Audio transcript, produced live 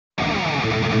You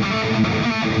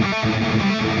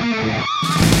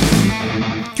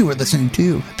are listening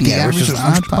to the iracing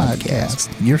Lounge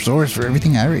Podcast, your source for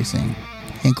everything iracing,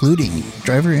 including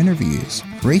driver interviews,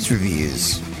 race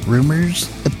reviews,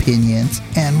 rumors, opinions,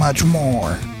 and much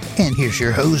more. And here's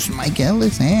your host, Mike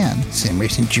Ellis and Sim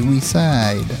Racing Chewy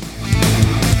Side.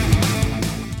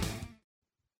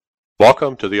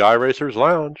 Welcome to the iRacers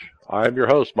Lounge. I am your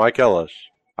host, Mike Ellis.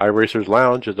 iRacers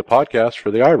Lounge is a podcast for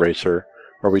the iRacer,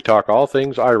 where we talk all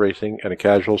things iRacing in a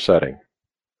casual setting.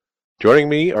 Joining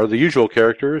me are the usual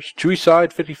characters, Chewy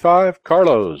Side 55,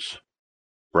 Carlos,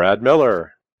 Brad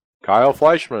Miller, Kyle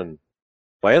Fleischman,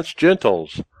 Lance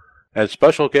Gentles, and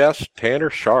special guest,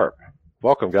 Tanner Sharpe.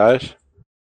 Welcome, guys.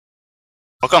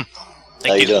 Welcome.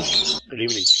 How you doing? Good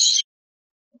evening.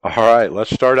 All right, let's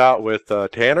start out with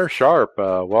Tanner Sharpe.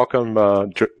 Welcome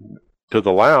to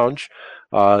the lounge.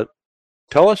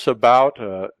 Tell us about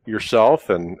yourself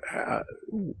and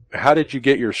how did you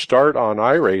get your start on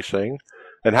iRacing,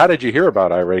 and how did you hear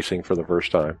about iRacing for the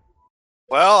first time?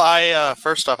 Well, I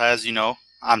first off, as you know,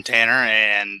 I'm Tanner,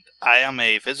 and I am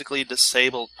a physically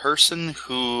disabled person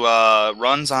who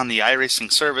runs on the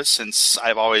iRacing service since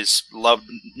I've always loved,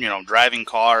 driving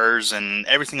cars and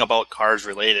everything about cars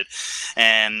related.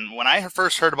 And when I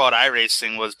first heard about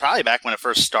iRacing was probably back when it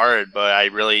first started, but I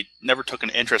really never took an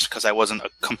interest because I wasn't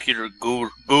a computer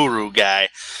guru guy.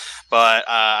 But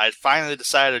I finally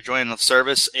decided to join the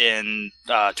service in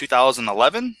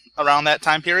 2011, around that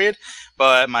time period.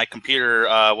 But my computer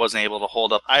wasn't able to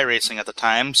hold up iRacing at the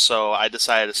time, so I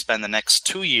decided to spend the next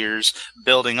 2 years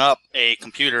building up a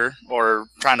computer, or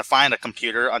trying to find a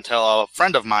computer, until a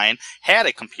friend of mine had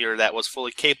a computer that was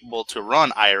fully capable to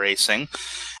run iRacing.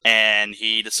 And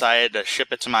he decided to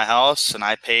ship it to my house, and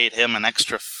I paid him an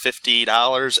extra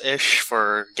 $50-ish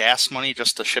for gas money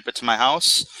just to ship it to my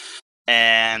house.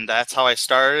 And that's how I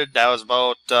started. That was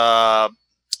about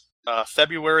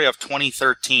February of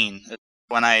 2013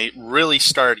 when I really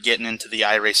started getting into the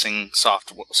iRacing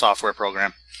software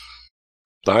program.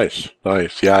 Nice.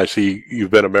 Yeah, I see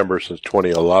you've been a member since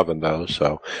 2011, though,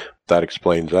 so that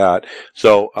explains that.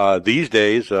 So these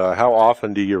days, how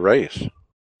often do you race?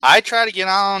 I try to get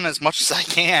on as much as I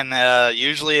can.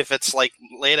 Usually if it's like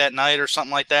late at night or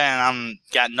something like that and I'm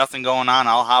got nothing going on,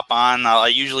 I'll hop on. I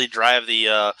usually drive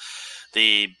the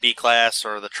B-Class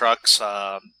or the trucks.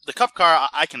 The Cup car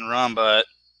I can run, but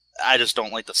I just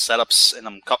don't like the setups in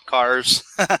them Cup cars.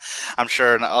 I'm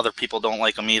sure other people don't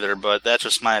like them either, but that's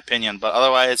just my opinion. But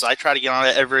otherwise, I try to get on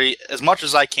it as much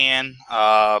as I can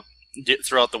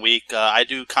throughout the week. I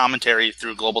do commentary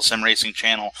through Global Sim Racing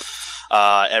channel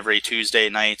every Tuesday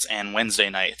nights and Wednesday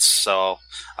nights. So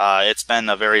it's been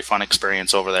a very fun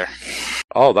experience over there.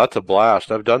 Oh, that's a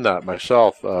blast. I've done that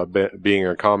myself, being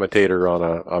a commentator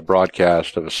on a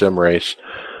broadcast of a sim race.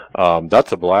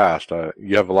 That's a blast.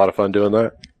 You have a lot of fun doing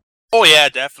that? Oh, yeah,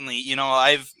 definitely.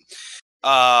 I've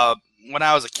when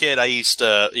I was a kid, I used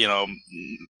to,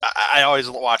 I always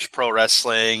watched pro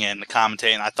wrestling and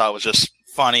commentating. I thought it was just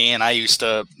funny, and I used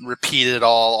to repeat it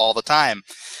all the time.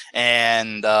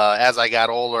 And as I got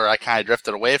older, I kind of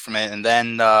drifted away from it. And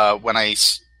then the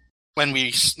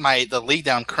league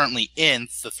that I'm currently in,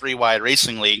 the 3-Wide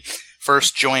Racing League,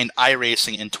 first joined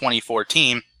iRacing in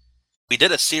 2014. We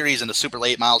did a series in the super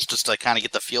late models just to kind of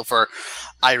get the feel for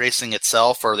iRacing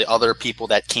itself, or the other people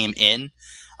that came in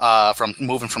from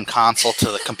moving from console to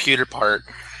the computer part.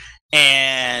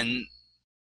 And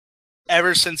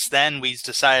ever since then, we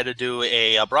decided to do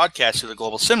a broadcast to the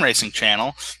Global Sim Racing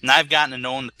channel, and I've gotten to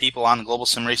know the people on the Global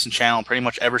Sim Racing channel pretty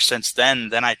much ever since then.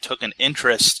 Then I took an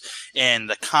interest in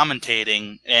the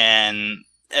commentating, and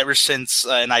ever since,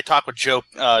 and I talked with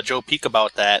Joe Peak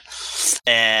about that,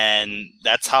 and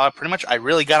that's how I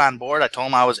really got on board. I told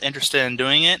him I was interested in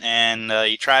doing it, and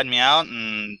he tried me out,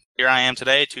 and here I am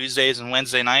today, Tuesdays and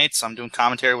Wednesday nights. I'm doing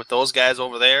commentary with those guys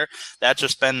over there. That's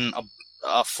just been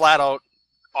a flat-out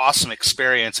awesome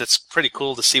experience. It's pretty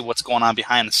cool to see what's going on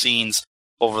behind the scenes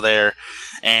over there,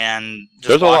 and just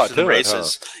there's watching a lot the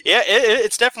races. Huh? Yeah,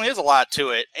 it's definitely is a lot to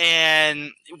it,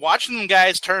 and watching them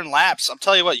guys turn laps, I'll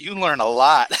tell you what, you learn a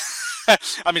lot.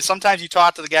 I mean, sometimes you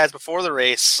talk to the guys before the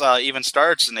race even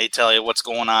starts, and they tell you what's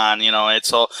going on, and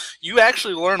so you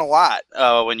actually learn a lot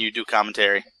when you do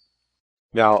commentary.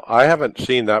 Now, I haven't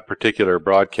seen that particular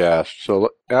broadcast,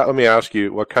 so let me ask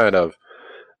you, what kind of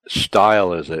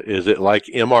style is it? Is it like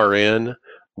MRN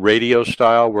radio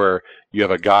style, where you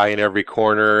have a guy in every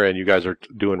corner and you guys are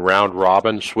doing round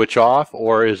robin switch off,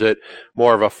 or is it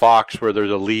more of a Fox where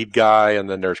there's a lead guy and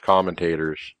then there's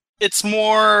commentators? It's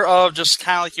more of just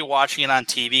kind of like you're watching it on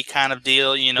TV kind of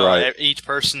deal. Right. Each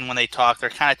person, when they talk, they're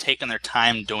kind of taking their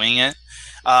time doing it.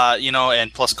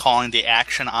 and plus calling the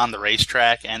action on the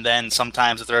racetrack. And then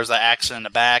sometimes if there's an accident in the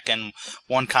back and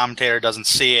one commentator doesn't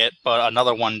see it, but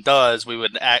another one does, we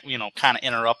would kind of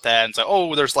interrupt that and say,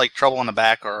 "Oh, there's like trouble in the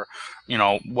back," or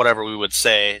whatever we would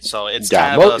say. So it's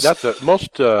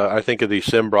most I think of these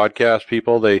sim broadcast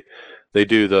people, they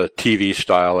do the TV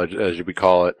style, as you would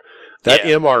call it. That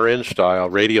MRN style,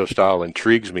 radio style,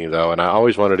 intrigues me, though, and I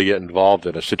always wanted to get involved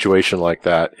in a situation like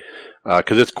that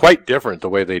because it's quite different the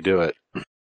way they do it.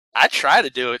 I try to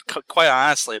do it, quite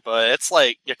honestly, but it's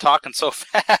like you're talking so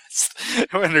fast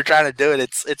when they're trying to do it.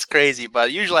 It's crazy,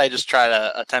 but usually I just try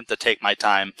to attempt to take my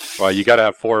time. Well, you got to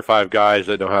have 4 or 5 guys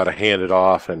that know how to hand it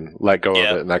off and let go of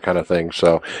it and that kind of thing.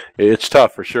 So it's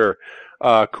tough for sure.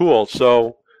 Cool.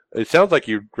 So it sounds like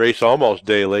you race almost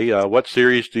daily. What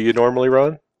series do you normally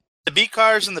run? The B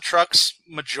cars and the trucks,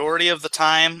 majority of the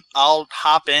time, I'll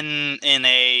hop in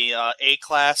a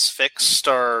A-class fixed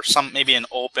or maybe an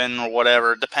open or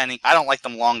whatever, depending. I don't like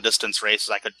them long-distance races.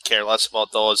 I could care less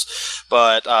about those.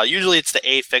 But usually it's the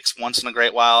A fixed once in a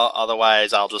great while.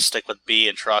 Otherwise, I'll just stick with B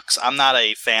and trucks. I'm not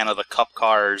a fan of the Cup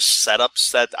cars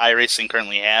setups that iRacing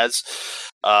currently has.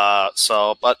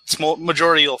 But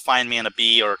majority you'll find me in a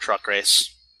B or a truck race.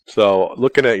 So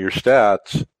looking at your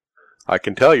stats, I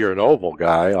can tell you're an oval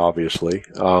guy, obviously.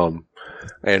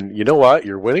 And you know what?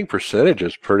 Your winning percentage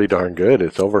is pretty darn good.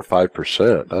 It's over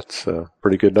 5%. That's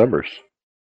pretty good numbers.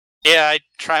 Yeah, I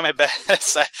try my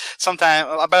best. Sometimes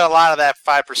I bet a lot of that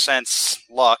 5%'s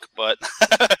luck, but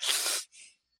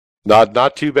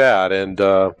not too bad. And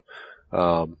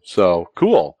so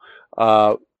cool.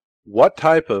 What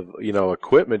type of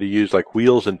equipment do you use, like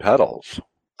wheels and pedals?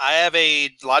 I have a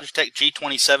Logitech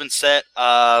G27 set,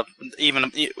 even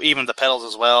the pedals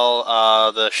as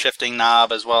well, the shifting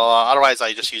knob as well. Otherwise,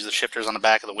 I just use the shifters on the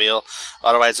back of the wheel.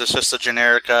 Otherwise, it's just a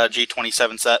generic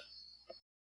G27 set.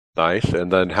 Nice.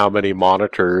 And then how many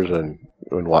monitors and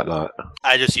whatnot?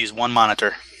 I just use one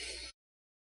monitor.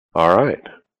 All right.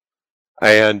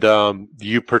 And do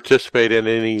you participate in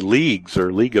any leagues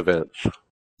or league events?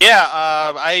 Yeah,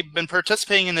 I've been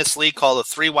participating in this league called the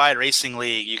 3-Wide Racing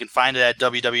League. You can find it at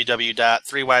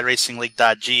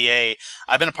www.3wideracingleague.ga.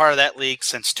 I've been a part of that league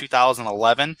since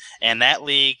 2011, and that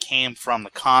league came from the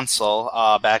console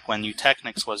back when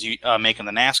Utechnics was making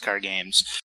the NASCAR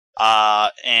games.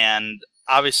 And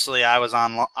obviously, I was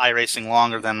on iRacing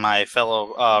longer than my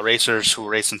fellow racers who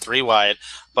race in 3-Wide,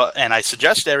 and I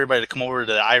suggest to everybody to come over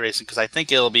to iRacing because I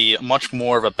think it'll be much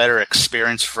more of a better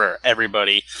experience for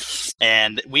everybody.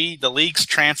 And the leagues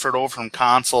transferred over from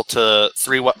console to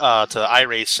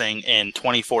iRacing in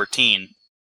 2014.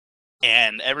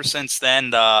 And ever since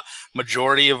then, the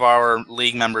majority of our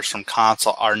league members from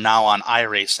console are now on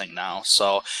iRacing now.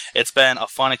 So it's been a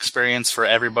fun experience for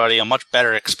everybody, a much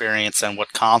better experience than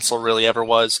what console really ever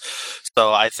was.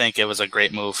 So I think it was a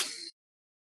great move.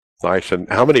 Nice. And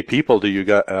how many people do you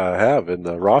have in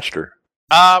the roster?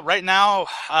 Right now,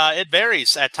 it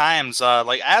varies at times.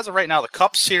 Like as of right now, the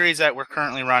Cup Series that we're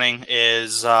currently running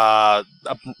is about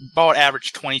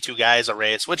average 22 guys a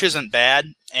race, which isn't bad.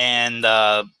 And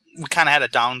we kind of had to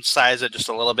downsize it just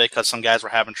a little bit because some guys were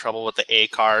having trouble with the A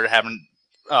car, having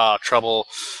trouble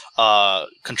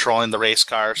controlling the race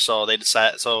car. So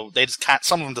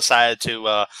some of them decided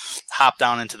to hop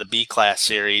down into the B class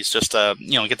series just to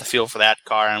get the feel for that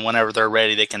car. And whenever they're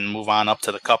ready, they can move on up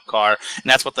to the Cup car.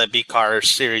 And that's what the B car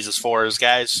series is for: is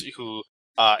guys who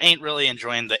ain't really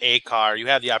enjoying the A car. You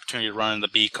have the opportunity to run in the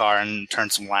B car and turn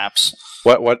some laps.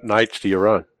 What nights do you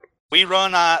run? We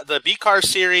run the B car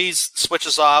series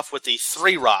switches off with the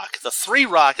 3 Rock. The 3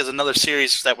 Rock is another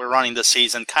series that we're running this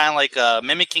season, kind of like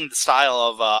mimicking the style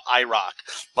of iRock,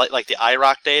 like the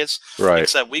iRock days. Right.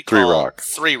 Except we call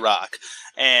 3 Rock.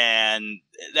 And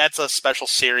that's a special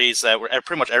series that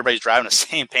pretty much everybody's driving the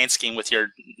same paint scheme with your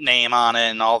name on it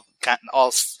and all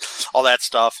that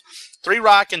stuff. 3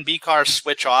 Rock and B cars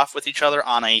switch off with each other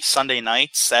on a Sunday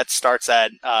night. That starts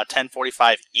at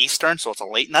 10:45 Eastern, so it's a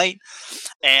late night.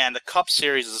 And the Cup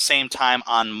Series is the same time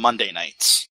on Monday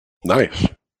nights. Nice.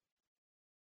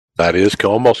 That is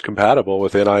almost compatible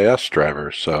with NIS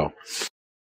drivers. So,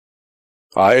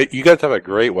 you guys have a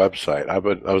great website. I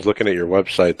was looking at your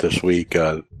website this week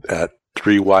at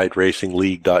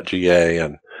 3wideracingleague.ga,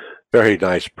 and very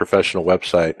nice professional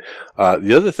website.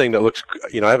 The other thing that looks,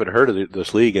 I haven't heard of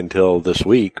this league until this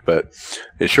week, but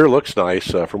it sure looks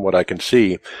nice from what I can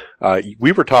see.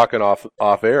 We were talking off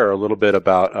air a little bit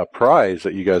about a prize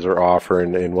that you guys are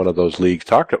offering in one of those leagues.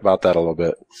 Talk about that a little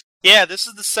bit. Yeah, this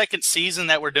is the second season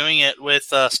that we're doing it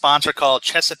with a sponsor called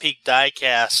Chesapeake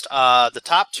Diecast. The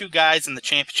top 2 guys in the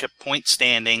championship point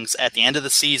standings at the end of the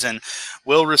season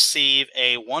will receive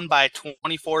a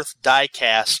 1x24th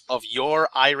diecast of your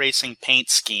iRacing paint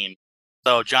scheme.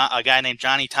 So a guy named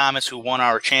Johnny Thomas, who won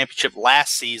our championship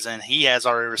last season, he has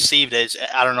already received it.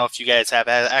 I don't know if you guys have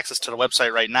access to the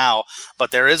website right now,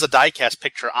 but there is a diecast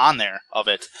picture on there of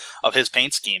his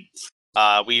paint scheme.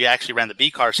 We actually ran the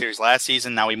B-Car Series last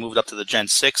season. Now we moved up to the Gen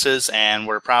 6s, and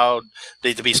we're proud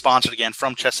to be sponsored again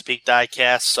from Chesapeake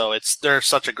Diecast. So they're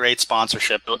such a great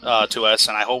sponsorship to us,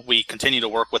 and I hope we continue to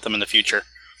work with them in the future.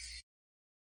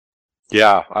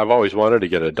 Yeah, I've always wanted to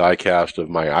get a diecast of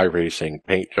my iRacing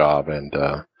paint job, and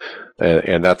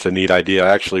that's a neat idea.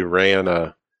 I actually ran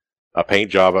a paint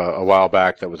job a while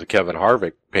back that was a Kevin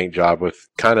Harvick paint job with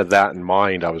kind of that in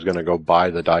mind. I was going to go buy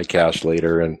the diecast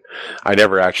later, and I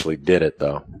never actually did it,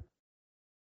 though.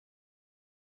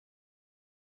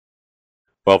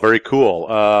 Well, very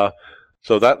cool.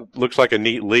 So that looks like a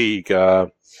neat league.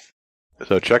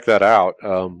 So check that out.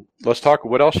 Let's talk.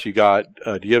 What else you got?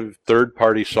 Do you have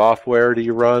third-party software do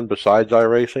you run besides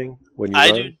iRacing when you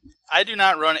run? I do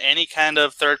not run any kind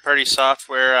of third-party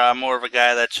software. I'm more of a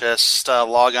guy that just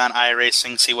log on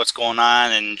iRacing, see what's going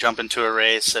on, and jump into a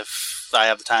race if I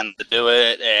have the time to do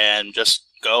it, and just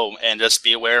go and just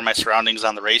be aware of my surroundings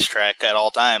on the racetrack at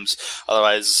all times.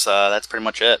 Otherwise, that's pretty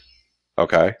much it.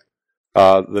 Okay.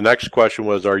 The next question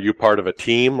was, are you part of a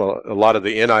team? A lot of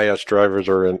the NIS drivers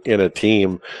are in a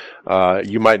team.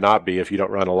 You might not be if you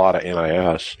don't run a lot of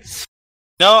NIS.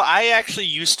 No, I actually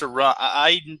used to run.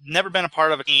 I'd never been a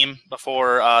part of a team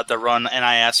before to run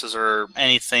NISs or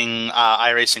anything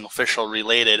iRacing official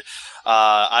related.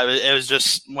 It was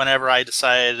just whenever I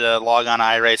decided to log on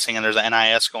iRacing and there's an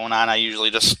NIS going on, I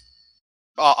usually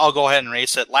I'll go ahead and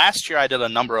race it. Last year I did a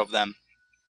number of them.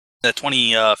 The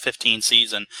 2015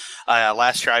 season.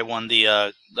 Last year I won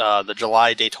the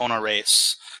July Daytona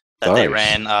race that they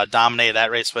ran, dominated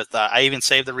that race with. I even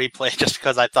saved the replay just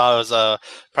because I thought it was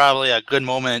probably a good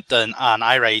moment on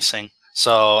iRacing.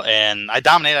 So, and I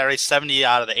dominated that race 70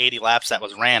 out of the 80 laps that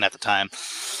was ran at the time.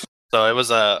 So it was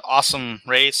an awesome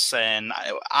race, and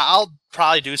I'll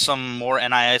probably do some more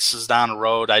NISs down the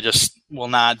road. I just will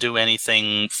not do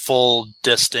anything full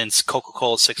distance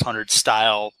Coca-Cola 600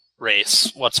 style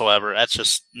race whatsoever. That's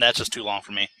just too long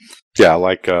for me. Yeah,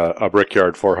 like a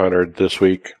Brickyard 400 this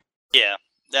week. Yeah.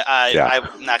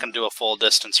 I'm not going to do a full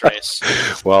distance race.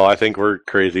 Well, I think we're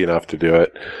crazy enough to do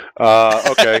it.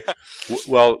 Okay.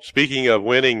 Well, speaking of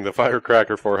winning the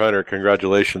Firecracker 400,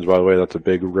 congratulations, by the way. That's a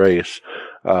big race.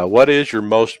 What is your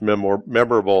most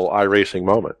memorable iRacing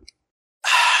moment?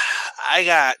 I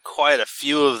got quite a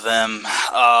few of them.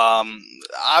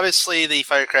 Obviously, the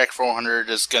Firecracker 400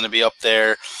 is going to be up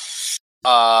there.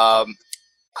 I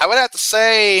would have to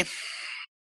say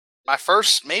my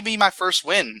first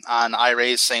win on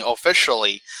iRacing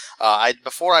officially.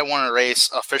 Before I won a race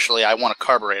officially, I won a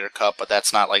Carburetor Cup, but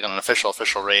that's not like an official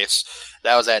race.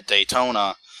 That was at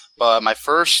Daytona. But my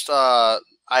first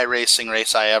iRacing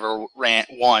race I ever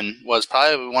won was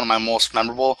probably one of my most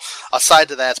memorable. Aside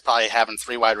to that, it's probably having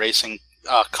 3-Wide Racing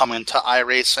come into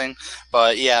iRacing.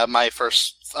 But yeah, my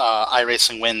first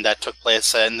iRacing win that took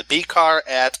place in the B car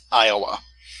at Iowa.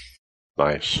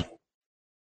 Nice.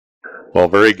 Well,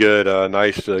 very good.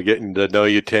 Nice getting to know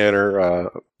you, Tanner.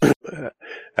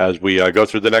 As we go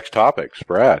through the next topics,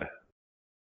 Brad.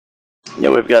 Yeah,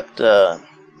 we've got the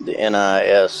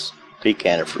NIS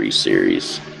Pecan Free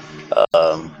Series.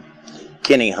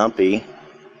 Kenny Humpy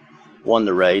won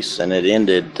the race, and it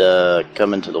ended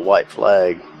coming to the white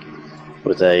flag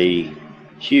with a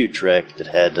huge wreck that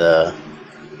had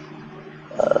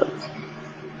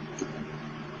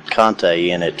Conte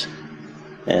in it,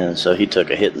 and so he took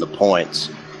a hit in the points.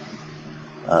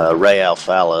 Ray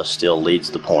Alfala still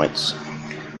leads the points.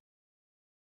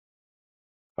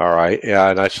 All right, yeah,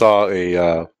 and I saw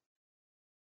a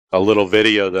little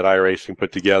video that iRacing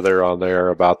put together on there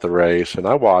about the race, and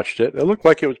I watched it. It looked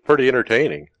like it was pretty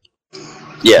entertaining.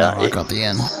 Yeah, I got the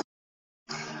end.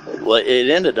 Well, it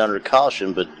ended under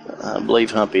caution, but I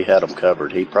believe Humpy had them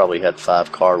covered. He probably had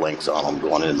 5 car links on him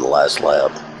going into the last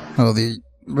lap. Well, the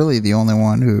only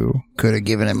one who could have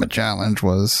given him a challenge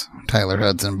was Tyler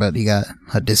Hudson, but he got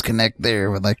a disconnect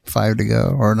there with like 5 to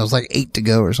go, or it was like 8 to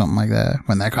go or something like that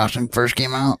when that caution first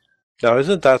came out. Now,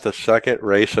 isn't that the second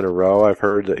race in a row I've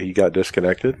heard that he got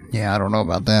disconnected? Yeah, I don't know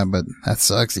about that, but that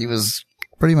sucks. He was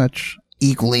pretty much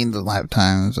equaling the lap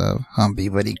times of Humpy,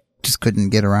 but he just couldn't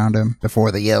get around him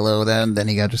before the yellow. Then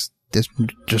he got just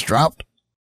dropped.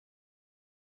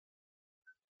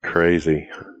 Crazy.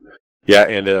 Yeah,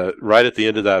 and right at the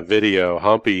end of that video,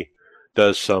 Humpy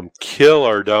does some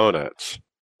killer donuts,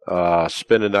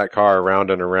 spinning that car around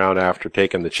and around after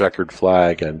taking the checkered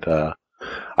flag, and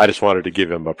I just wanted to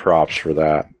give him a props for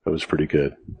that. It was pretty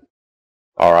good.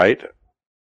 All right.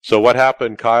 So what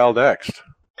happened, Kyle, next?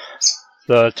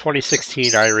 The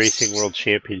 2016 iRacing World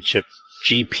Championship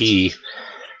GP.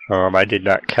 I did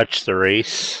not catch the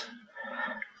race,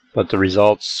 but the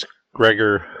results,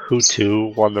 Gregor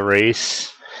Hutu won the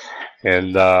race,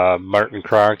 and Martin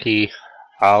Kroenke,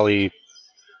 Ali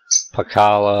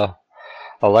Pakala,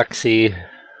 Alexei,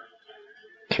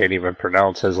 can't even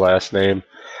pronounce his last name,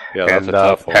 Yeah, that's and a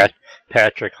tough one.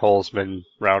 Patrick Holzman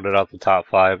rounded out the top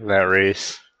 5 in that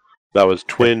race. That was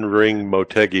Twin Ring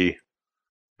Motegi.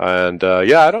 And,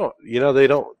 yeah, they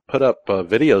don't put up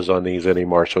videos on these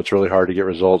anymore, so it's really hard to get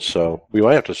results, so we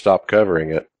might have to stop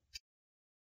covering it.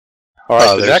 All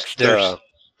right, the next...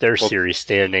 Their series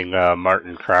standing,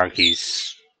 Martin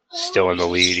Kroenke's still in the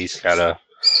lead. He's got a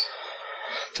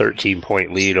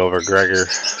 13-point lead over Gregor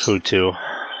Hutu.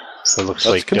 So it looks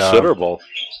That's like considerable.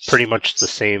 Pretty much the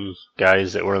same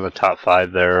guys that were in the top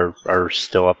 5 there are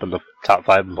still up in the top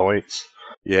 5 in points.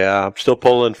 Yeah, I'm still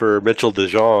pulling for Mitchell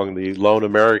DeJong, the lone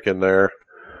American there.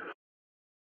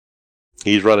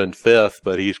 He's running 5th,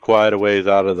 but he's quite a ways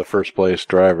out of the first place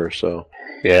driver, so...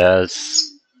 Yeah, it's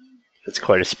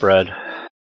quite a spread.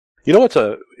 You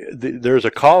know, there's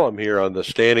a column here on the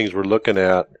standings we're looking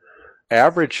at.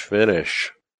 Average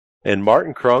finish. And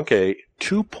Martin Kroenke,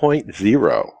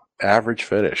 2.0 average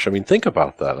finish. I mean, think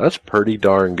about that. That's pretty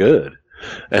darn good.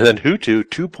 And then Hutu,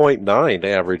 2.9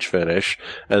 average finish.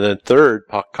 And then third,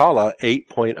 Pakala,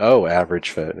 8.0 average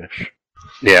finish.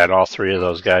 Yeah, and all 3 of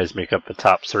those guys make up the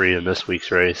top 3 in this week's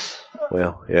race.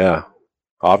 Well, yeah.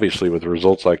 Obviously, with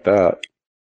results like that.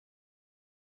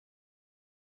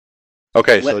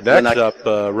 Okay, so next up,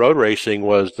 road racing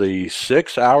was the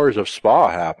 6 hours of Spa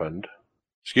happened.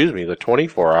 Excuse me, the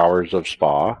 24 hours of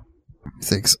Spa.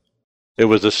 6. It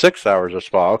was the 6 hours of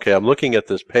Spa. Okay, I'm looking at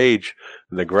this page,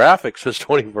 and the graphic says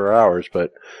 24 hours,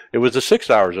 but it was the 6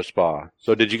 hours of Spa.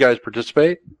 So did you guys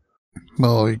participate?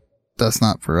 Well, that's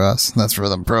not for us. That's for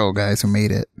the pro guys who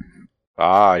made it.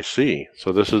 Ah, I see.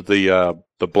 So this is the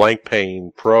Blank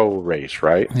Pane Pro race,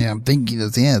 right? Yeah, I'm thinking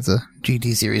it's a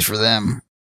GT series for them.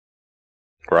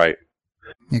 Right.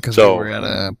 Yeah, because we were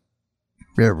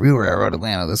at Road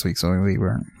Atlanta this week, so we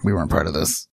weren't part of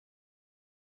this.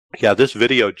 Yeah, this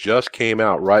video just came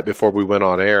out right before we went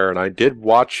on air, and I did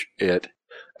watch it,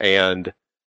 and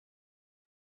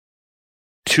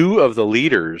 2 of the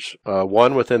leaders,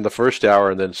 one within the first hour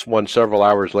and then one several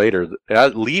hours later,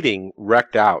 leading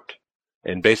wrecked out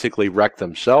and basically wrecked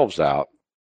themselves out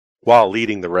while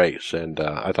leading the race, and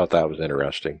I thought that was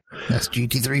interesting. That's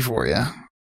GT3 for you.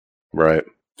 Right.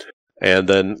 And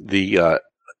then the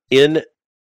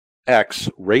NX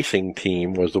racing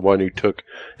team was the one who took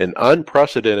an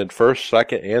unprecedented first,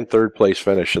 second, and third place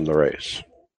finish in the race.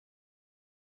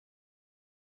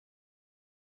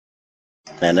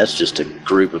 Man, that's just a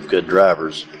group of good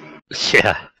drivers.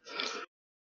 Yeah.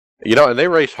 You know, and they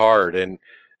race hard, and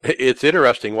it's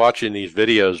interesting watching these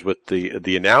videos with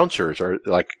the announcers are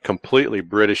like completely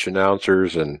British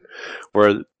announcers, and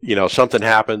where, you know, something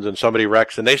happens and somebody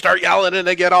wrecks and they start yelling and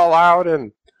they get all out,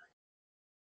 and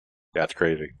that's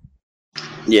crazy.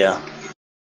 Yeah.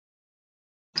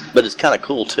 But it's kind of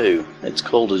cool too. It's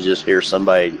cool to just hear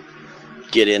somebody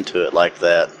get into it like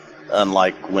that.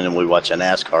 Unlike when we watch a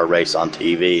NASCAR race on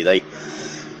TV,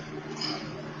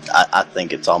 I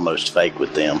think it's almost fake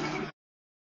with them.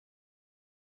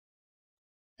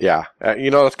 Yeah,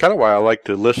 you know, that's kind of why I like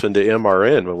to listen to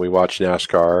MRN when we watch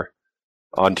NASCAR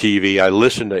on TV. I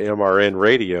listen to MRN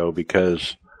radio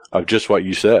because of just what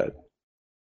you said.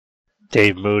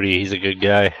 Dave Moody, he's a good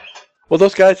guy. Well,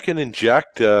 those guys can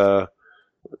inject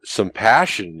some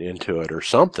passion into it or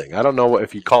something. I don't know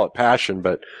if you call it passion,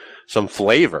 but some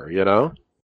flavor, you know?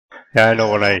 Yeah, I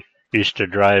know when I used to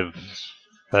drive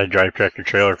tractor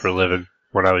trailer for a living,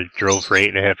 when I drove for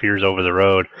 8.5 years over the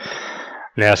road.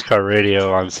 NASCAR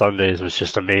radio on Sundays was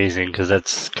just amazing because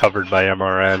that's covered by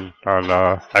MRN on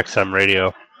XM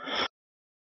radio.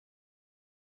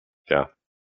 Yeah.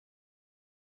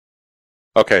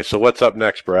 Okay, so what's up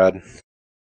next, Brad?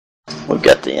 We've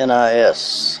got the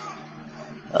NIS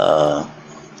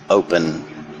open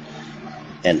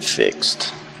and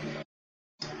fixed.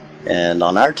 And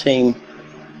on our team,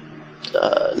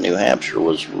 New Hampshire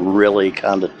was really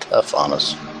kind of tough on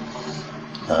us.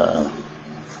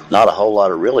 Not a whole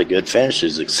lot of really good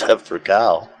finishes except for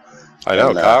Kyle. I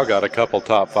know, Kyle got a couple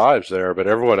top 5s there, but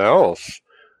everyone else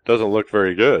doesn't look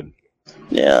very good.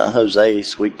 Yeah, Jose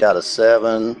squeaked out a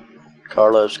 7.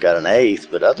 Carlos got an 8th,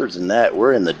 but other than that,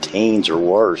 we're in the teens or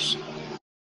worse.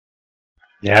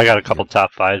 Yeah, I got a couple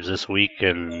top 5s this week,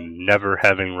 and never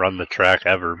having run the track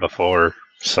ever before.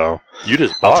 So You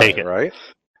just I'll bought take it, it, right?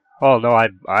 Oh no,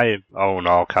 I own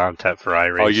all content for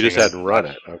iRacing. Oh, you just hadn't run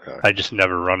it. Okay. I just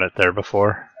never run it there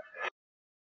before.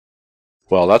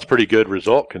 Well, that's pretty good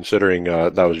result considering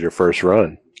that was your first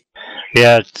run.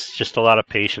 Yeah, it's just a lot of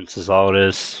patience is all it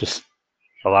is. Just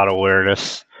a lot of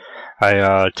awareness.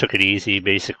 I took it easy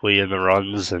basically in the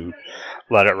runs and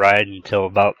let it ride until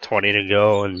about 20 to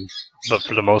go. But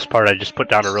for the most part, I just put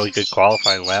down a really good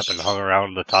qualifying lap and hung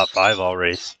around the top 5 all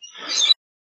race.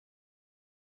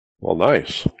 Well,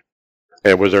 nice.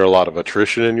 And was there a lot of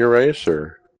attrition in your race,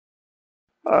 or?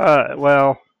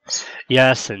 Well,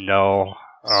 yes and no.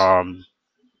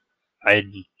 I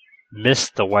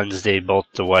missed the Wednesday, both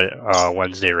the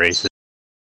Wednesday races.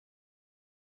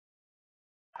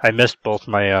 I missed both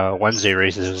my Wednesday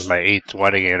races. It was my 8th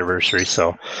wedding anniversary,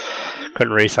 so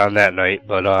couldn't race on that night.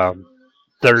 But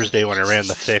Thursday, when I ran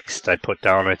the fixed, I put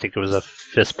down, I think it was a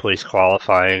 5th place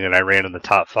qualifying, and I ran in the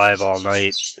top 5 all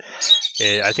night.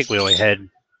 I think we only had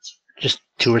just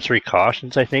 2 or 3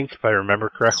 cautions, I think, if I remember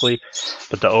correctly.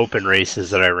 But the open races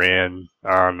that I ran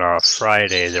on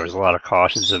Friday, there was a lot of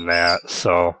cautions in that.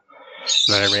 So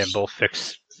then I ran both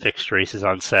fixed races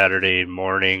on Saturday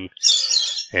morning,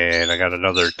 and I got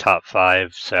another top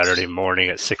 5 Saturday morning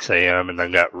at 6 a.m. and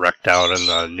then got wrecked out in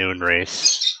the noon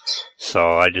race.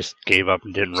 So I just gave up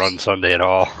and didn't run Sunday at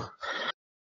all.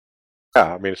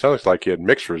 Yeah, I mean, it sounds like you had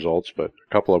mixed results, but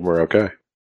a couple of them were okay.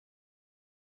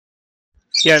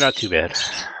 Yeah, not too bad.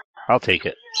 I'll take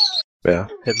it. Yeah.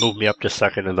 It moved me up to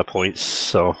 2nd in the points,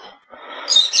 so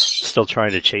still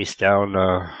trying to chase down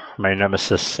my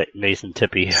nemesis, Nathan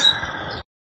Tippy.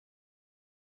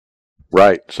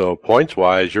 Right, so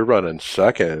points-wise, you're running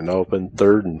 2nd and open,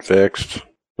 3rd and fixed.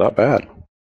 Not bad.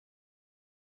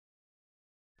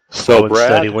 So Brad,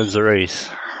 steady wins the race.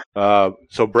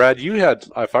 So Brad, you had,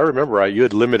 if I remember right, you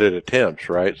had limited attempts,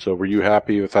 right? So were you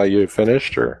happy with how you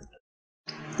finished, or?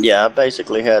 Yeah, I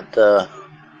basically had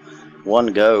one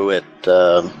go at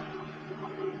the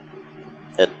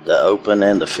open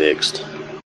and the fixed,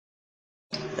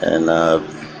 and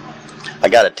I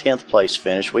got a 10th place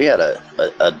finish. We had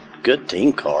a good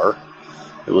team car.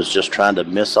 It was just trying to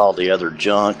miss all the other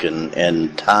junk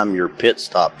and time your pit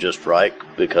stop just right,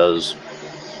 because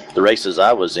the races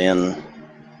I was in,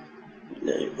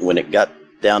 when it got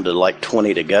down to like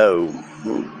 20 to go,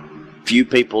 few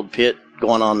people pit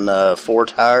going on 4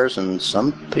 tires, and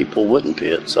some people wouldn't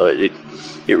pit, so it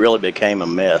really became a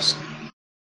mess.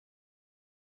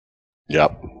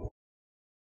 Yep.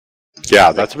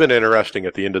 Yeah, that's been interesting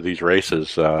at the end of these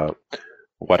races,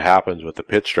 what happens with the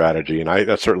pit strategy, and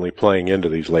that's certainly playing into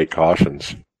these late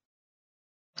cautions.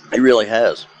 It really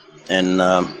has. And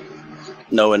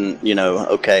knowing,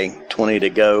 okay, 20 to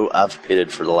go, I've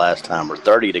pitted for the last time, or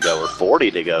 30 to go, or 40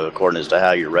 to go, according as to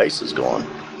how your race is going.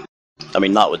 I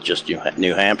mean, not with just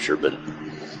New Hampshire, but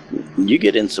you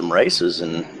get in some races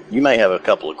and you may have a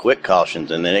couple of quick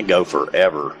cautions and then it go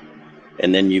forever.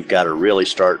 And then you've got to really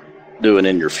start doing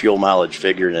in your fuel mileage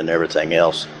figuring and everything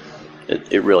else.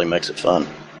 It really makes it fun.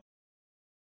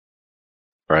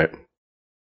 Right.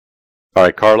 All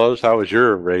right, Carlos, how was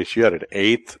your race? You had an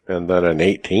 8th and then an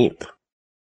 18th.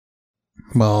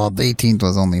 Well, the 18th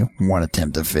was only one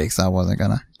attempt to fix. I wasn't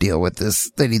going to deal with this.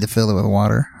 They need to fill it with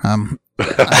water. I don't know,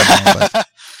 but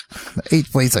the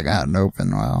 8th place I got an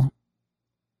open. Well,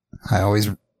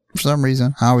 for some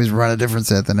reason, I always run a different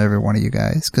set than every one of you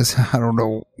guys, because I don't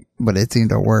know, but it seemed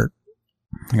to work.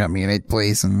 I got me in 8th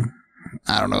place, and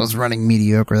I don't know, I was running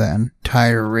mediocre that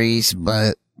entire race,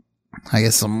 but I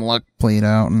guess some luck played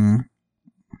out, and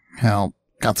hell,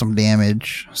 got some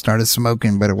damage. Started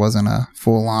smoking, but it wasn't a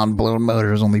full-on blown motor.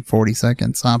 It was only 40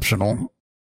 seconds optional.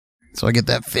 So I get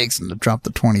that fixed and to drop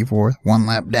the 24th, 1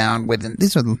 lap down within,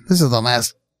 this is the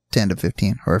last 10 to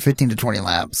 15, or 15 to 20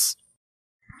 laps.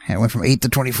 And I went from 8 to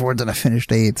 24, then I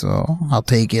finished 8, so I'll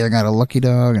take it. I got a lucky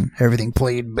dog, and everything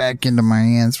played back into my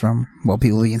hands from, well,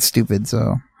 people being stupid,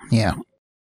 so, yeah.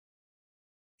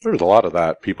 There's a lot of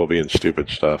that, people being stupid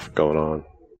stuff going on.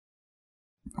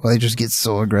 Well, they just get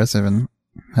so aggressive, and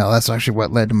hell, that's actually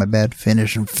what led to my bad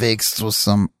finish and fixed. Was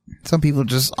some people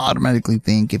just automatically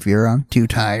think if you're on 2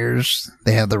 tires,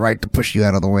 they have the right to push you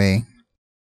out of the way.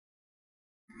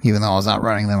 Even though I was not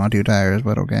running them on 2 tires,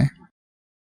 but okay.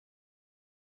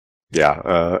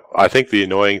 Yeah, I think the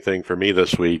annoying thing for me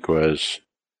this week was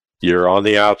you're on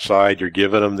the outside, you're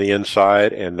giving them the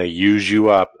inside, and they use you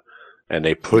up, and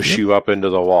they push you up into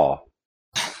the wall.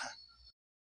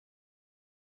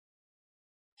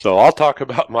 So I'll talk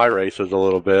about my races a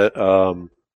little bit. On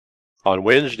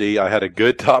Wednesday, I had a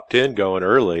good top 10 going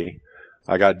early.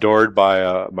 I got doored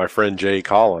by my friend Jay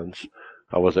Collins.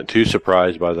 I wasn't too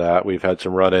surprised by that. We've had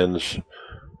some run-ins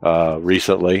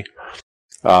recently.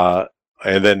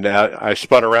 And then I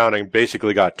spun around and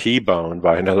basically got T-boned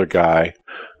by another guy.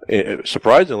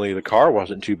 Surprisingly, the car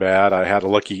wasn't too bad. I had a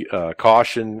lucky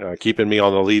caution keeping me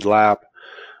on the lead lap.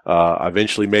 I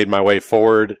eventually made my way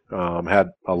forward. Had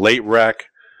a late wreck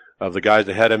of the guys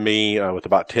ahead of me with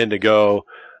about 10 to go.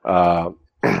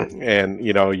 And,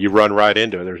 you run right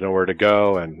into it. There's nowhere to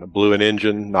go. And I blew an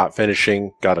engine, not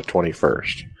finishing, got a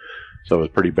 21st. So it was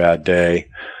a pretty bad day.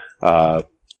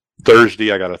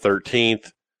 Thursday, I got a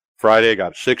 13th. Friday, I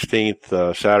got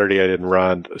 16th. Saturday, I didn't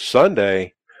run.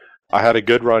 Sunday, I had a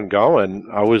good run going.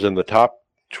 I was in the top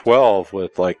 12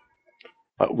 with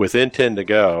within 10 to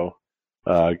go.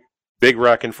 Big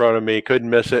wreck in front of me, couldn't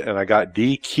miss it, and I got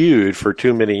DQ'd for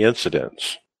too many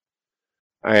incidents.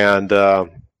 And I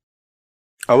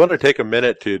want to take a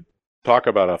minute to talk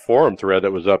about a forum thread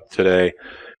that was up today,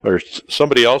 or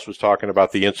somebody else was talking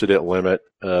about the incident limit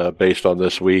based on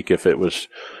this week, if it was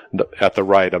at the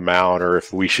right amount or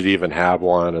if we should even have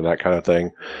one and that kind of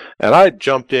thing. And I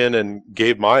jumped in and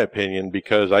gave my opinion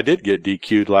because I did get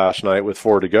DQ'd last night with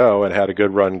 4 to go and had a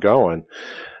good run going.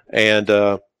 And,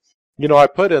 I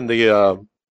put in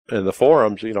the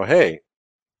forums, hey,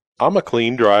 I'm a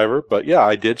clean driver, but yeah,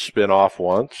 I did spin off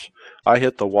once. I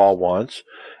hit the wall once.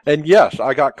 And yes,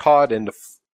 I got caught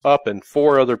up in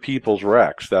 4 other people's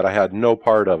wrecks that I had no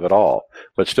part of at all,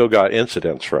 but still got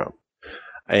incidents from.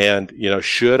 And,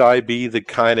 should I be the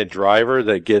kind of driver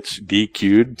that gets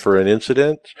DQ'd for an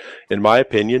incident? In my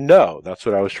opinion, no. That's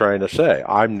what I was trying to say.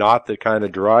 I'm not the kind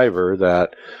of driver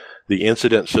that the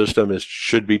incident system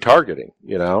should be targeting.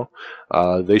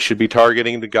 They should be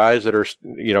targeting the guys that are,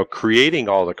 creating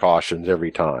all the cautions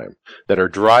every time, that are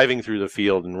driving through the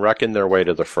field and wrecking their way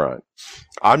to the front.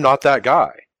 I'm not that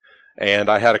guy. And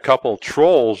I had a couple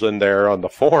trolls in there on the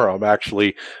forum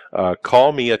actually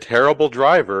call me a terrible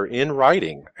driver in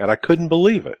writing, and I couldn't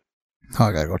believe it. Oh,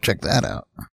 I gotta go check that out.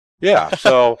 Yeah,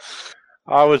 so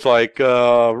I was like,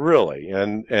 really?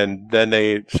 And then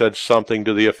they said something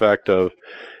to the effect of,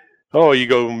 oh, you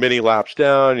go many laps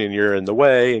down and you're in the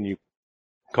way and you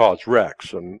cause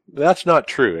wrecks. And that's not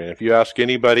true. And if you ask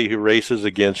anybody who races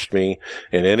against me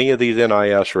in any of these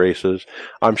NIS races,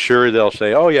 I'm sure they'll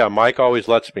say, oh, yeah, Mike always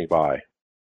lets me by.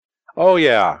 Oh,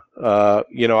 yeah, I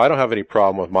don't have any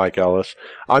problem with Mike Ellis.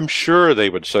 I'm sure they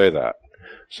would say that.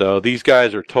 So these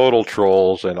guys are total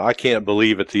trolls, and I can't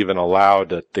believe it's even allowed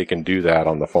that they can do that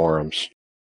on the forums.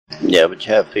 Yeah, but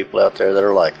you have people out there that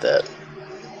are like that.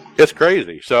 It's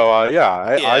crazy. So, I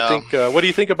think, what do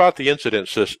you think about the incident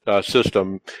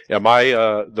system? Am I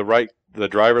the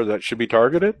driver that should be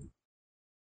targeted?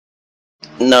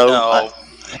 No.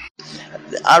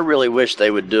 I really wish they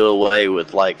would do away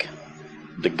with,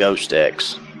 the Ghost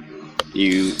X.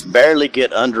 You barely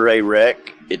get under a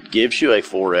wreck. It gives you a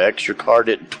 4X. Your car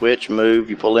didn't twitch, move.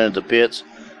 You pull into the pits.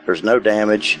 There's no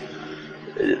damage.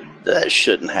 That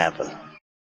shouldn't happen.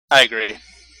 I agree.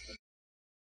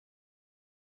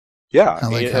 Yeah,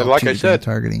 and like I said,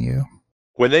 targeting you.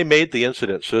 When they made the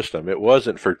incident system, it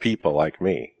wasn't for people like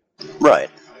me. Right.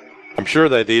 I'm sure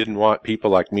that they didn't want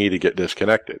people like me to get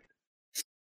disconnected.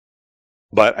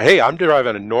 But hey, I'm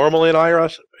driving a normal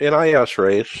NIS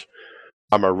race.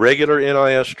 I'm a regular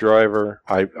NIS driver.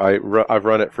 I've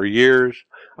run it for years.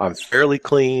 I'm fairly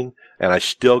clean, and I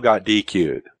still got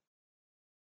DQ'd.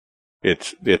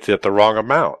 It's at the wrong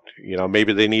amount.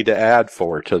 Maybe they need to add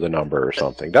 4 to the number or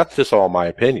something. That's just all my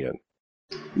opinion.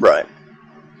 Right.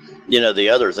 The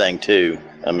other thing, too,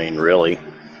 really,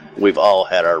 we've all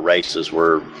had our races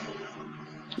where,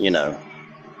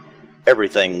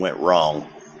 everything went wrong.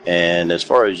 And as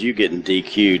far as you getting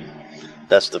DQ'd,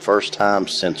 that's the first time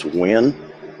since when?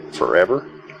 Forever?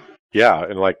 Yeah,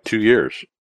 in 2 years.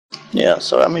 Yeah,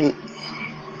 so,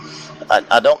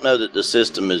 I don't know that the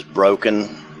system is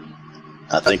broken.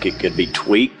 I think it could be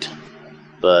tweaked,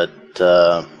 but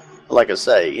like I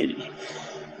say,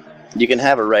 you can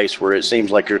have a race where it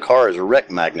seems like your car is a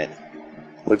wreck magnet.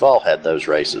 We've all had those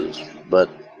races, but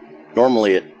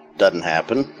normally it doesn't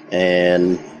happen,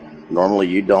 and normally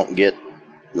you don't get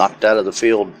knocked out of the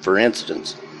field for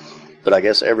incidents. But I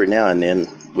guess every now and then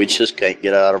we just can't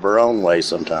get out of our own way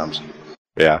sometimes.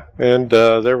 Yeah, and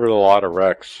there were a lot of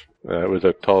wrecks. It was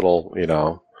a total,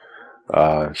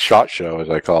 shot show, as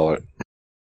I call it.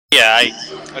 Yeah, I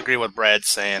agree with Brad's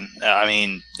saying.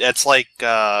 It's like,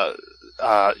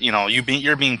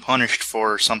 you're being punished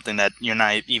for something that you're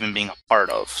not even being a part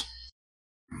of.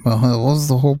 Well, what was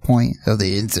the whole point of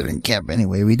the incident cap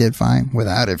anyway? We did fine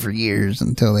without it for years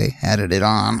until they added it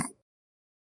on.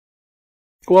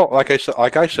 Well, like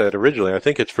I said originally, I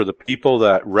think it's for the people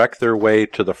that wreck their way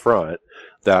to the front,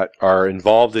 that are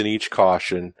involved in each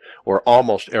caution or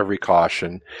almost every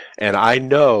caution. And I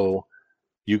know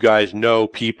you guys know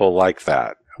people like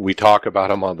that. We talk about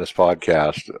them on this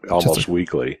podcast almost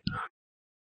weekly.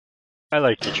 I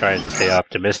like to try and stay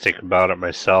optimistic about it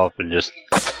myself and just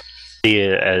see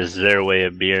it as their way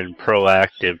of being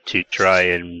proactive to try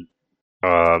and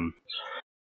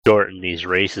shorten these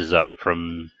races up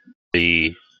from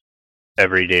the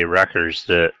everyday wreckers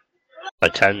that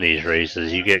attend these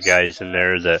races. You get guys in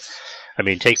there that, I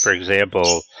mean, take for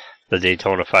example the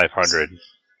Daytona 500.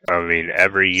 I mean,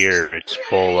 every year it's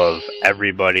full of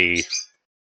everybody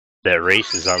that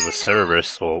races on the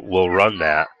service will run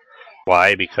that.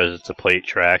 Why? Because it's a plate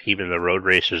track. Even the road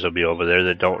racers will be over there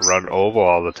that don't run oval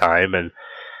all the time, and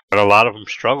a lot of them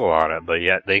struggle on it, but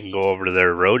yet they can go over to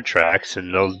their road tracks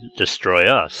and they'll destroy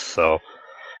us. So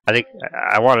I think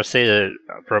I want to say that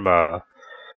from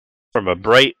a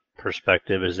bright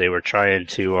perspective, is they were trying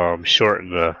to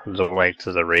shorten the length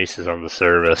of the races on the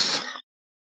service.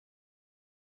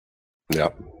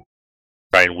 Yep.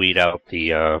 Try and weed out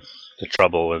the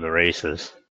trouble in the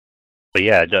races. But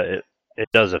yeah, it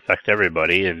does affect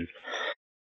everybody, and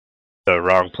the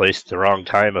wrong place, the wrong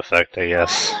time effect, I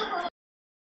guess.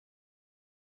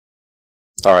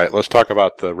 All right, let's talk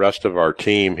about the rest of our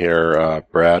team here,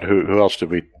 Brad. Who else did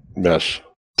we miss?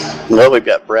 Well, we've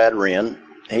got Brad Wren.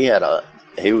 He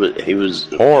was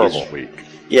horrible week.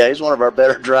 Yeah, he's one of our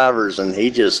better drivers, and he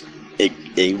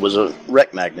was a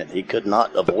wreck magnet. He could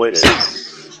not avoid it.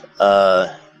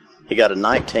 He got a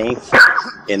 19th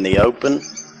in the Open,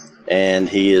 and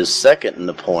he is second in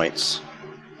the points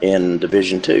in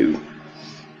Division 2.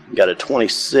 Got a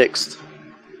 26th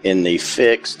in the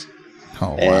fixed.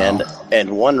 Oh, wow.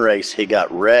 And one race he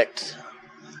got wrecked.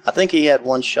 I think he had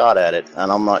one shot at it,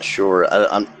 and I'm not sure.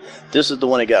 This is the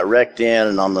one he got wrecked in,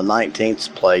 and on the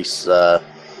 19th place,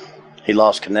 he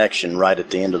lost connection right at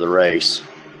the end of the race.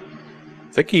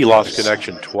 I think he lost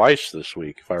connection twice this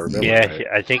week, if I remember right.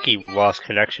 I think he lost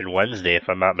connection Wednesday, if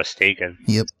I'm not mistaken.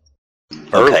 Yep.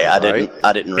 Early, okay, I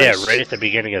right? didn't race. Yeah, right at the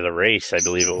beginning of the race, I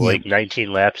believe it was like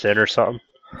 19 laps in or something.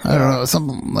 I don't know,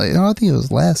 something like, I think it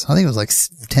was less. I think it was like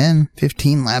 10,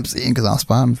 15 laps in because I was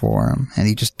spotting for him, and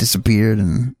he just disappeared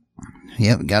and,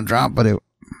 got dropped, but it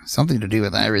something to do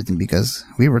with everything because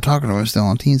we were talking to him still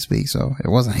on TeamSpeak, so it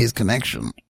wasn't his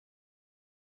connection.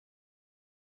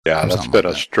 Yeah, that's been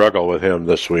a struggle with him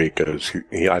this week.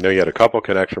 I know he had a couple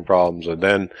connection problems, and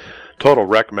then total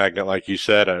wreck magnet, like you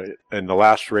said. In the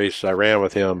last race I ran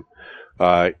with him,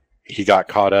 he got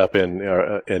caught up in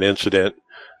an incident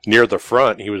near the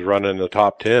front. He was running in the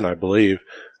top 10, I believe,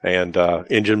 and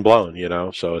engine blown,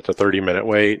 so it's a 30-minute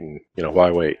wait, and, why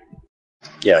wait?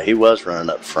 Yeah, he was running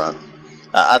up front.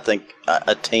 I think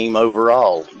a team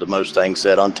overall, the most thing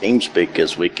said on TeamSpeak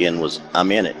this weekend was,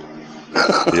 I'm in it.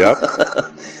 Yep.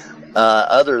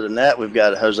 Other than that, we've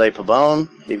got Jose Pabon.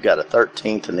 He's got a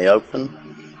 13th in the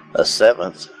Open, a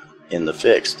 7th in the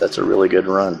fixed. That's a really good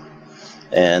run.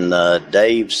 And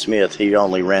Dave Smith, he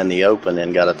only ran the Open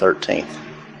and got a 13th.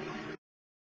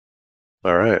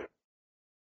 All right.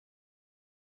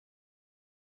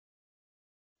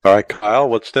 All right, Kyle,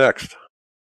 what's next?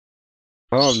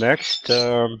 Well, next,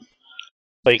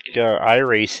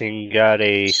 iRacing got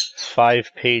a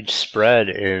 5-page spread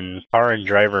in Car and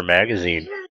Driver magazine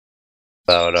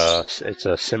about it's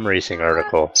a sim racing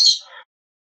article.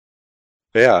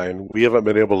 Yeah, and we haven't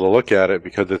been able to look at it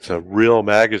because it's a real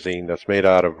magazine that's made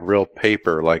out of real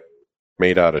paper, like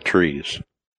made out of trees.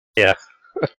 Yeah.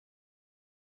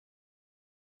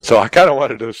 So I kind of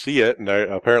wanted to see it, and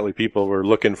apparently people were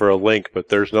looking for a link, but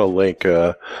there's no link.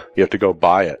 You have to go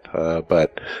buy it.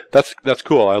 But that's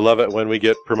cool. I love it when we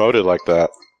get promoted like that.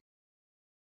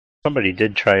 Somebody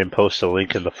did try and post a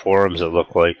link in the forums, it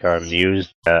looked like, on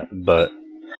Usenet, but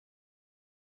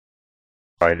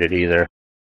find it either.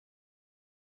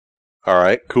 All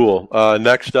right, cool.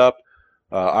 Next up,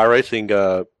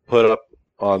 iRacing put up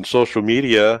on social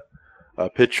media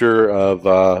a picture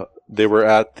of they were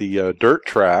at the dirt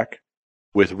track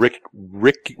with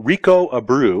Rico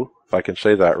Abreu, if I can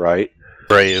say that right.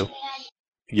 Abreu.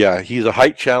 Yeah, he's a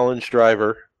height challenge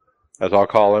driver, as I'll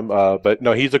call him. But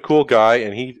no, he's a cool guy,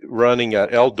 and he's running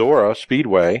at Eldora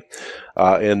Speedway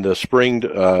in the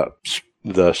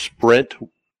Sprint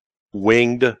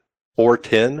winged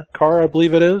 410 car, I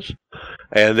believe it is.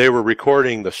 And they were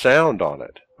recording the sound on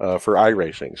it for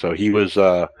iRacing. So he was,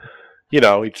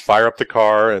 he'd fire up the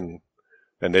car and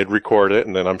they'd record it.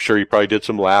 And then I'm sure he probably did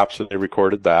some laps and they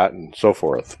recorded that and so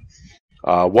forth.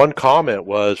 One comment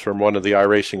was from one of the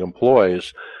iRacing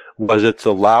employees, was it's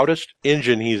the loudest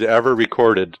engine he's ever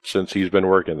recorded since he's been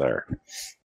working there.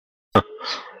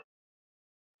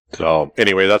 So,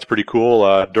 anyway, that's pretty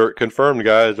cool. Dirt confirmed,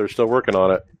 guys. They're still working on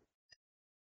it.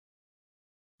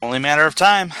 Only matter of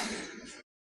time.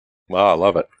 Wow, I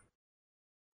love it.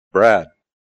 Brad.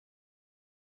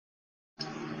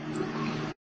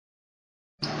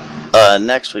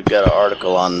 Next, we've got an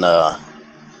article on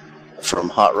from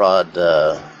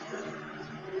hotrod.com,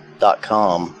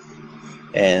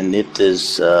 and it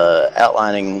is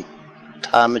outlining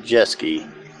Ty Majeski.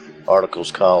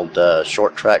 Article's called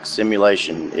Short Track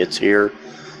Simulation. It's here,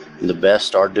 and the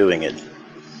best are doing it.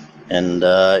 And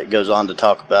it goes on to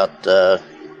talk about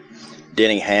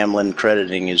Denny Hamlin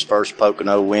crediting his first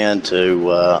Pocono win to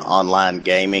online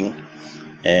gaming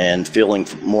and feeling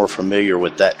more familiar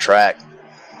with that track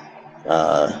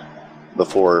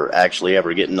before actually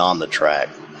ever getting on the track.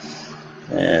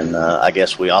 And I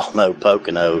guess we all know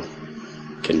Pocono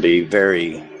can be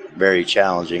very, very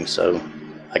challenging, so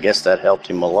I guess that helped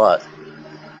him a lot.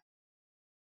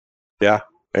 Yeah,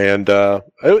 and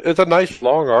it's a nice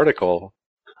long article.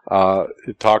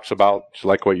 It talks about,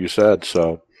 like what you said,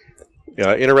 so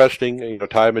interesting.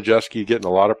 Ty Majeski getting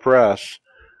a lot of press.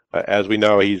 As we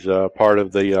know, he's part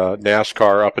of the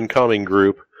NASCAR up-and-coming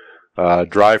group,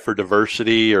 Drive for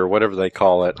Diversity, or whatever they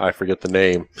call it. I forget the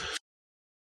name.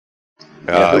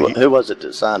 Who was it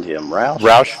that signed him? Roush?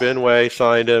 Roush Fenway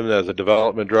signed him as a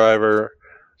development driver.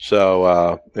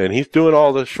 So, and he's doing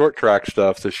all the short track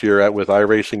stuff this year with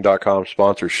iracing.com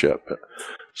sponsorship.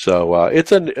 So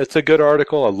it's a good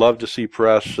article. I love to see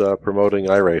press promoting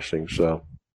iRacing. So,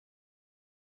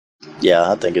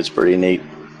 yeah, I think it's pretty neat.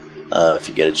 If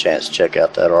you get a chance, check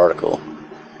out that article.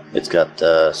 It's got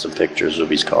some pictures of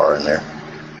his car in there.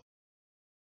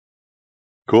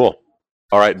 Cool.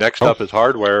 All right, next up is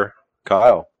hardware.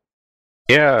 Kyle.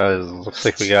 Yeah, it looks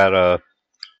like we got a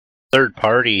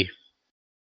third-party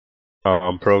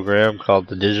program called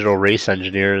the Digital Race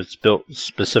Engineer. It's built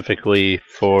specifically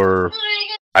for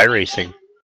iRacing.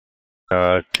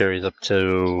 Carries up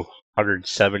to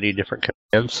 170 different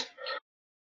commands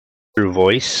through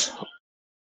voice.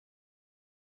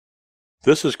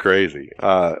 This is crazy.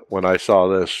 When I saw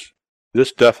this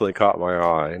definitely caught my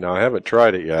eye. Now, I haven't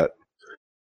tried it yet.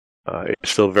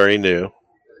 It's still very new.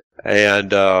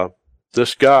 And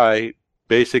this guy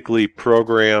basically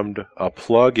programmed a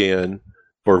plug-in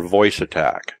for Voice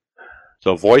Attack.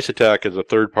 So Voice Attack is a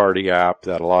third-party app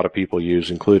that a lot of people use,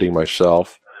 including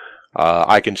myself.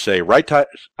 I can say right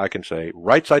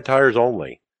side tires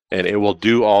only, and it will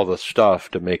do all the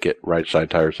stuff to make it right side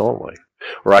tires only.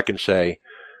 Or I can say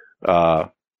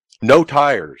no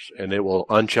tires, and it will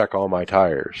uncheck all my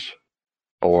tires,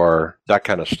 or that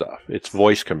kind of stuff. It's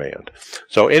voice command.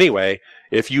 So anyway,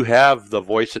 if you have the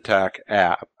Voice Attack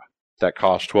app that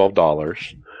costs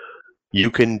 $12, you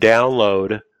can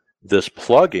download this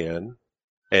plugin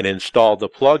and install the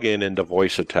plugin into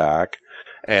Voice Attack,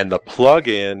 and the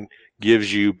plugin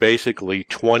gives you basically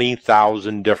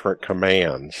 20,000 different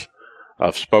commands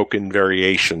of spoken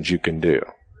variations you can do.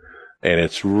 And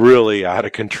it's really out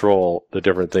of control, the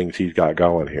different things he's got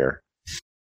going here.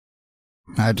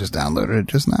 I just downloaded it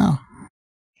just now.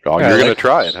 Oh, you're going to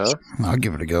try it, huh? I'll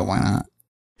give it a go. Why not?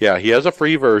 Yeah, he has a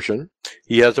free version.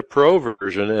 He has a pro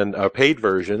version and a paid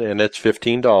version, and it's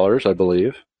 $15, I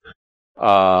believe.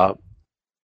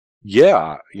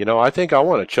 Yeah, I think I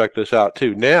want to check this out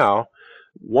too. Now,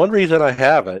 one reason I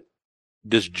haven't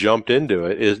just jumped into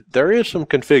it is there is some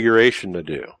configuration to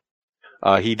do.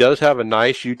 He does have a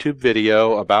nice YouTube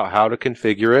video about how to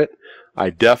configure it. I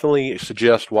definitely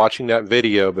suggest watching that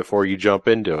video before you jump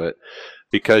into it,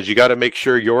 because you got to make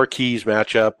sure your keys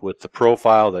match up with the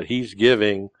profile that he's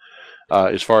giving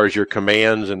as far as your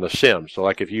commands in the sim. So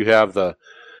like if you have the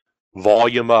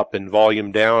volume up and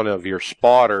volume down of your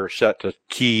spotter set to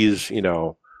keys,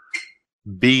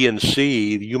 B and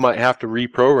C, you might have to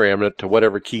reprogram it to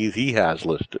whatever keys he has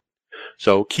listed.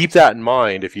 So keep that in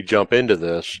mind if you jump into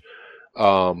this.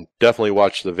 Definitely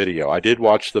watch the video. I did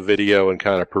watch the video and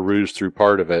kind of peruse through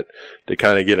part of it to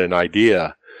kind of get an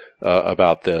idea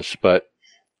about this, but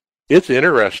it's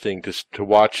interesting to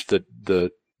watch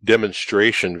the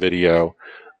demonstration video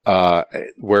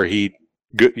where he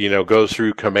goes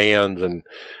through commands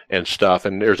and stuff.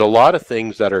 And there's a lot of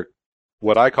things that are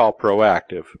what I call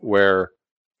proactive, where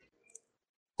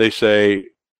they say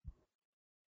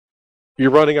you're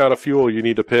running out of fuel, you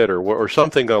need to pit, or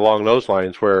something along those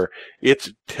lines, where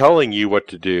it's telling you what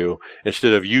to do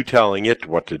instead of you telling it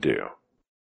what to do.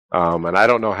 And I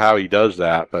don't know how he does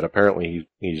that, but apparently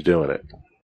he's doing it.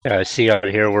 Yeah, I see out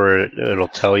here where it'll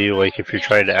tell you, like, if you're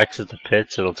trying to exit the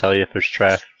pits, it'll tell you if there's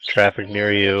traffic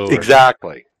near you.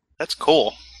 Exactly. That's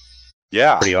cool.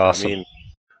 Yeah. Pretty awesome. I mean,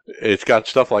 it's got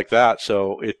stuff like that,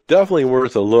 so it's definitely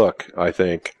worth a look, I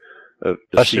think, to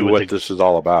see what this is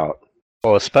all about.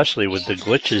 Well, especially with the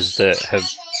glitches that have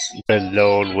been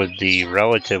known with the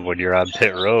relative when you're on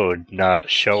pit road not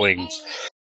showing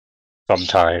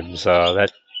sometimes.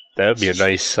 That would be a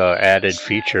nice added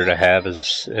feature to have,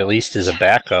 at least as a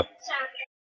backup.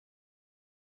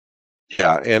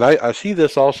 Yeah, and I see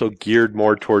this also geared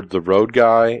more toward the road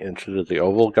guy instead of the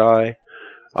oval guy,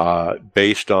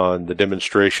 based on the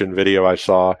demonstration video I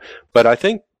saw. But I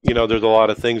think, there's a lot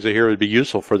of things that here would be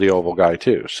useful for the oval guy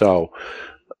too. So,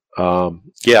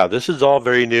 yeah, this is all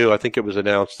very new. I think it was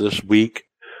announced this week.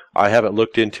 I haven't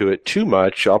looked into it too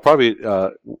much. I'll probably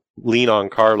lean on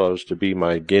Carlos to be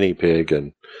my guinea pig,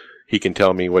 and he can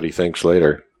tell me what he thinks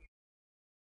later.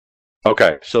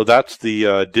 Okay, so that's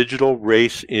the Digital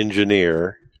Race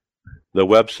Engineer. The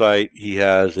website he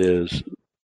has is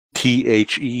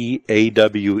theawe.dk/DRE.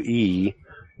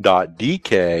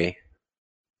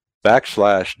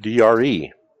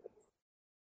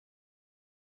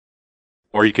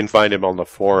 Or you can find him on the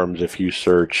forums if you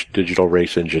search Digital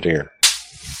Race Engineer.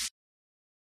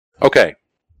 Okay,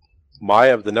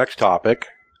 Maya, the next topic.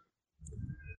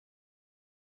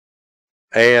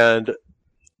 And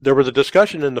there was a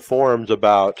discussion in the forums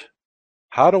about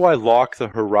how do I lock the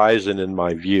horizon in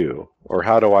my view, or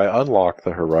how do I unlock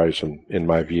the horizon in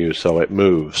my view so it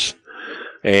moves.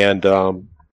 And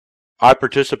I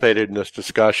participated in this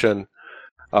discussion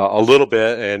a little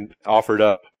bit and offered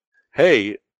up,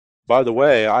 hey, by the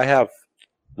way, I have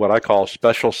what I call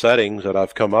special settings that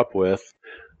I've come up with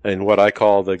in what I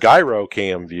call the gyro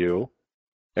cam view.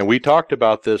 And we talked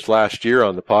about this last year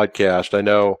on the podcast. I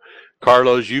know,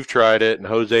 Carlos, you've tried it, and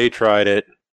Jose tried it.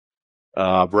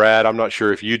 Brad, I'm not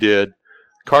sure if you did.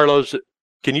 Carlos,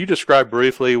 can you describe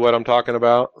briefly what I'm talking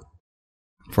about?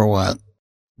 For what?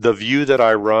 The view that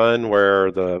I run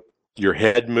where your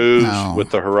head moves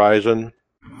with the horizon.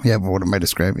 Yeah, but what am I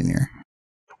describing here?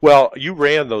 Well, you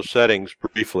ran those settings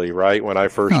briefly, right, when I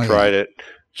first tried it,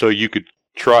 so you could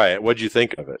try it. What'd you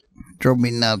think of it? Drove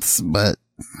me nuts, but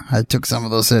I took some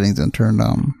of those settings and turned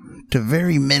them to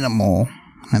very minimal,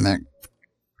 and that,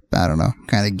 I don't know,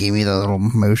 kind of gave me the little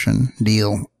motion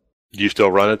deal. Do you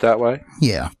still run it that way?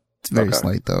 Yeah. It's very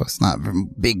slight, though. It's not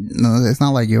big. No, it's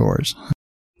not like yours.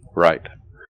 Right.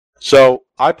 So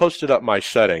I posted up my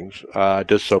settings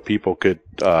just so people could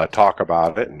talk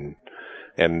about it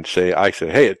and say, I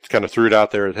said, hey, it kind of threw it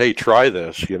out there. Hey, try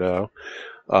this,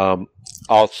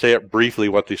 I'll say it briefly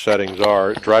what the settings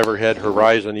are. Driver head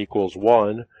horizon equals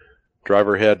 1.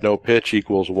 Driver head no pitch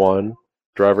equals 1.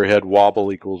 Driver head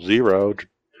wobble equals 0.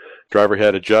 Driver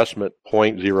head adjustment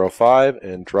 0.05,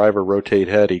 and driver rotate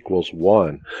head equals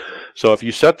 1. So if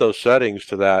you set those settings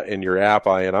to that in your app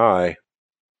INI,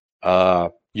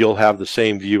 you'll have the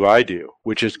same view I do,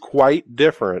 which is quite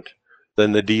different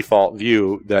than the default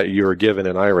view that you're given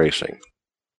in iRacing.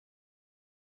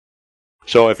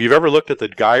 So if you've ever looked at the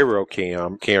gyro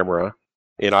camera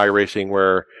in iRacing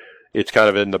where it's kind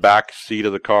of in the back seat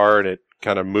of the car and it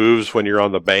kind of moves when you're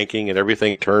on the banking and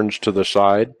everything turns to the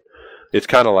side, it's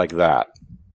kind of like that.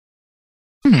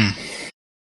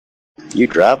 You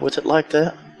drive with it like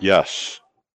that? Yes.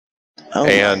 Oh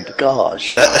my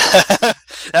gosh.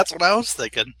 That's what I was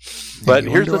thinking. But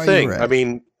here's the thing. I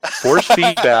mean, force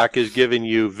feedback is giving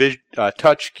you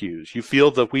touch cues. You feel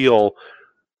the wheel.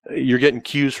 You're getting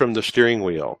cues from the steering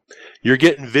wheel. You're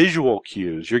getting visual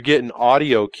cues. You're getting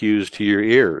audio cues to your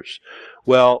ears.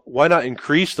 Well, why not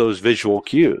increase those visual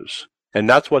cues? And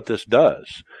that's what this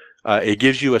does. It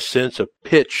gives you a sense of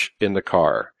pitch in the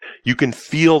car. You can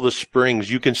feel the springs.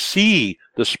 You can see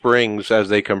the springs as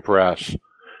they compress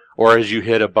or as you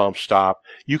hit a bump stop.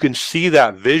 You can see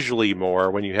that visually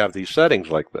more when you have these settings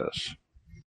like this.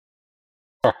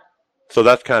 So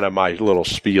that's kind of my little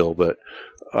spiel. But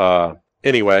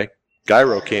anyway,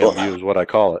 gyro cam view is what I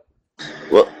call it.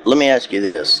 Well, let me ask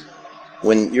you this.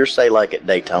 When you're, say, like at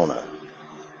Daytona,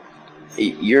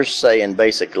 you're saying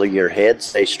basically your head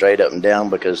stays straight up and down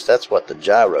because that's what the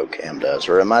gyro cam does,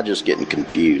 or am I just getting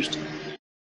confused?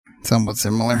 Somewhat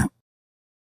similar.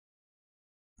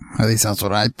 At least that's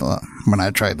what I thought when I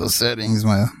tried those settings.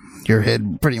 Your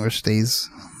head pretty much stays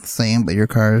the same, but your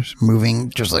car's moving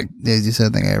just like, as you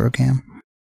said, the gyro cam.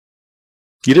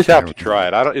 You just have to try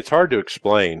it. It's hard to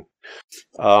explain.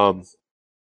 Yeah,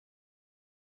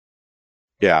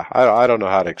 I don't know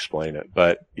how to explain it,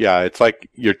 but yeah, it's like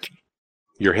your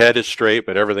head is straight,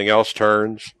 but everything else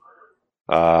turns.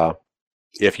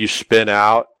 If you spin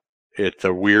out, it's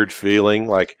a weird feeling.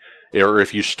 Or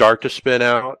if you start to spin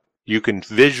out, you can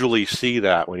visually see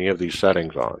that when you have these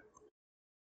settings on.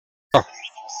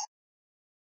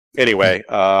 Anyway,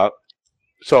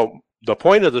 So the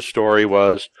point of the story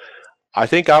was, I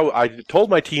think I told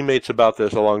my teammates about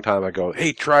this a long time ago.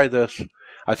 Hey, try this.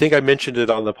 I think I mentioned it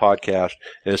on the podcast.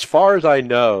 And as far as I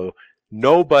know,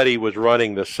 nobody was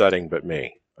running this setting but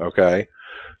me. Okay?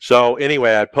 So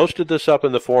anyway, I posted this up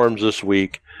in the forums this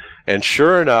week, and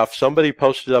sure enough, somebody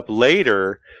posted up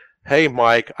later, hey,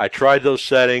 Mike, I tried those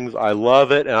settings. I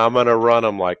love it, and I'm going to run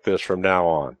them like this from now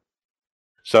on.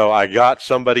 So I got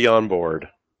somebody on board.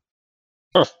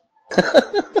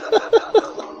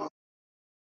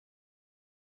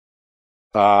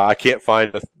 I can't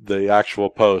find the actual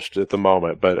post at the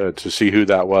moment, but to see who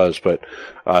that was. But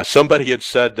somebody had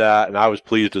said that, and I was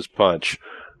pleased as punch.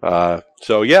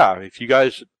 So yeah, if you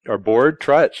guys are bored,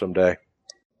 try it someday.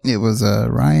 It was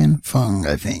Ryan Fung,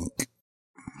 I think.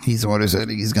 He's the one who said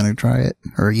he's going to try it,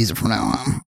 or use it from now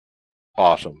on.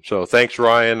 Awesome. So thanks,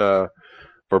 Ryan,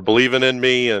 for believing in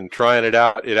me and trying it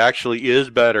out. It actually is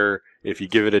better if you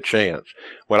give it a chance.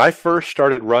 When I first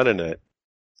started running it,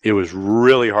 it was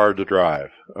really hard to drive,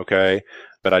 okay?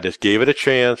 But I just gave it a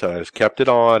chance, and I just kept it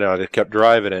on, and I just kept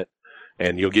driving it,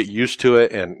 and you'll get used to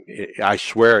it, and I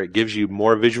swear it gives you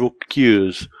more visual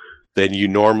cues than you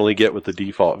normally get with the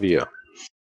default view.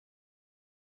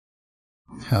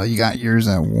 Hell, you got yours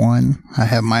at 1. I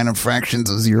have mine in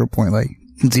fractions of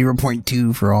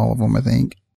 0.2 for all of them, I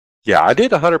think. Yeah, I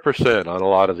did 100% on a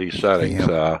lot of these settings,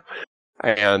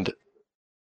 and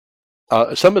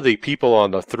some of the people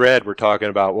on the thread were talking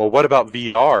about, well, what about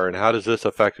VR, and how does this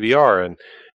affect VR?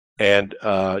 And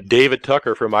David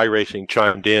Tucker from iRacing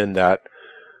chimed in that,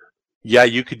 yeah,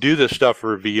 you could do this stuff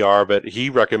for VR, but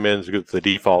he recommends the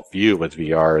default view with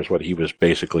VR is what he was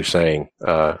basically saying,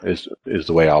 is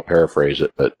the way I'll paraphrase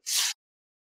it. But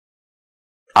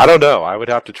I don't know. I would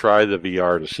have to try the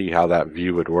VR to see how that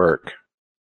view would work.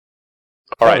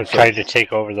 All right, trying to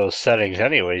take over those settings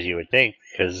anyways, you would think,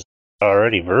 because it's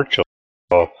already virtual.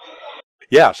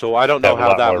 Yeah, so I don't know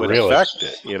how that would affect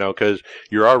it, because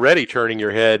you're already turning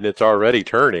your head and it's already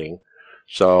turning.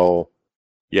 So,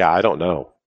 yeah, I don't know.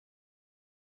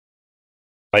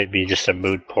 Might be just a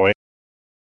moot point.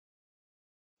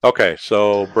 Okay,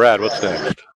 so Brad, what's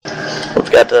next?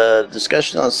 We've got a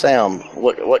discussion on sound.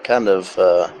 What kind of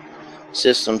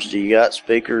systems do you got?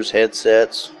 Speakers,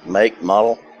 headsets, make,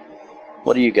 model?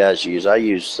 What do you guys use? I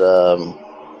use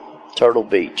Turtle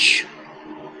Beach.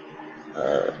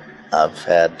 I've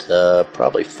had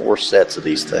probably 4 sets of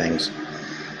these things.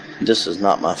 This is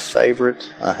not my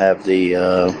favorite. I have the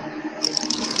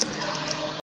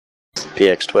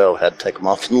PX12. Had to take them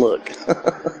off and look.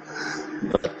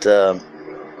 But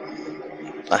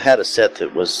I had a set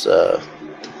that was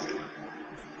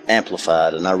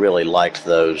amplified, and I really liked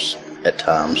those at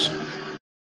times.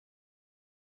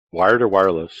 Wired or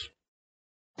wireless?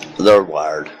 They're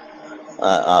wired.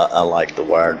 I like the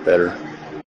wired better.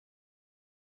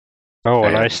 Oh,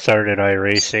 when I started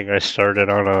iRacing, I started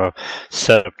on a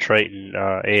set of Triton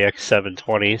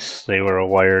AX720s. They were a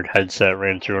wired headset,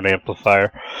 ran through an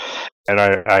amplifier, and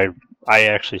I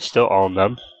actually still own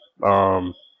them.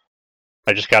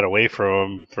 I just got away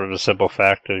from them for the simple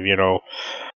fact of,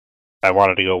 I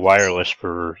wanted to go wireless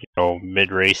for,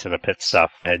 mid-race and a pit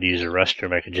stop. I had to use a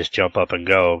restroom. I could just jump up and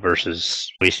go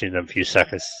versus wasting them a few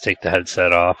seconds to take the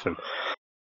headset off. And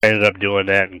I ended up doing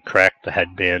that and cracked the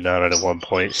headband on it at one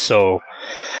point. So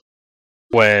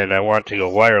when I wanted to go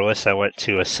wireless, I went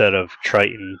to a set of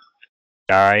Triton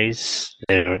Eyes.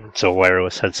 It's a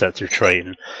wireless headset through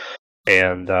Triton.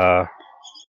 And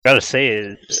gotta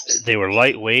say, they were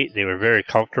lightweight, they were very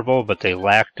comfortable, but they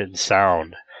lacked in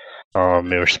sound.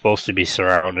 They were supposed to be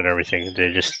surround and everything.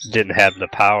 They just didn't have the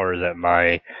power that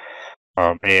my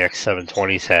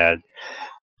AX720s had.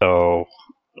 So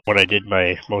when I did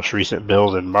my most recent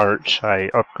build in March, I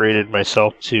upgraded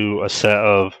myself to a set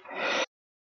of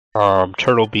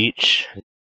Turtle Beach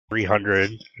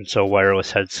 300. It's a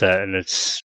wireless headset, and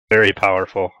it's very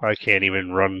powerful. I can't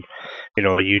even run, a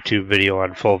YouTube video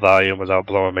on full volume without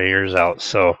blowing my ears out.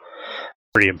 So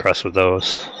pretty impressed with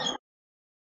those.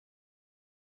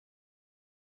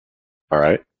 All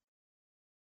right.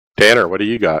 Tanner, what do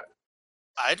you got?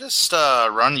 I just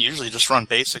usually run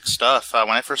basic stuff. When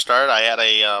I first started, I had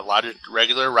a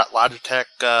regular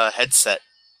Logitech headset,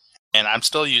 and I'm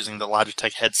still using the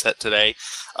Logitech headset today.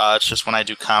 It's just when I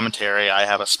do commentary, I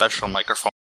have a special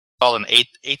microphone called an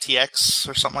ATX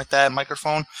or something like that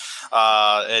microphone.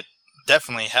 It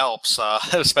definitely helps,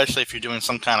 especially if you're doing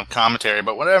some kind of commentary.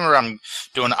 But whenever I'm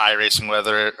doing iRacing,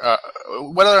 whether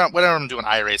I'm doing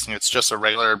iRacing, it's just a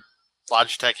regular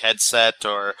Logitech headset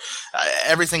or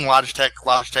everything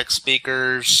Logitech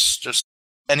speakers, just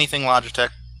anything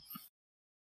Logitech.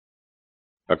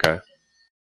 Okay.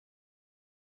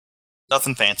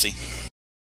 Nothing fancy.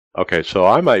 Okay, so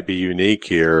I might be unique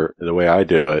here in the way I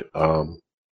do it.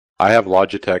 I have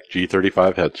Logitech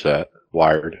G35 headset,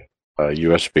 wired,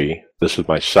 USB. This is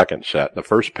my second set. The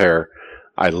first pair,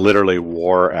 I literally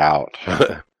wore out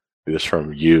just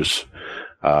from use.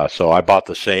 So I bought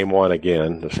the same one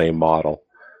again, the same model,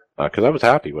 because I was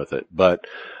happy with it. But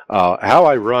how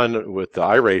I run with the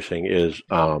iRacing is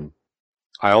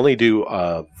I only do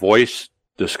voice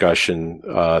discussion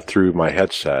through my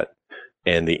headset,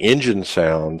 and the engine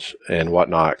sounds and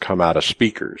whatnot come out of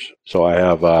speakers. So I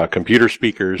have computer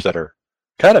speakers that are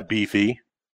kind of beefy,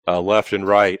 left and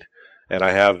right, and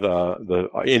I have the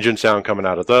engine sound coming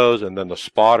out of those, and then the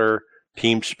spotter,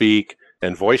 TeamSpeak,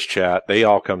 and voice chat, they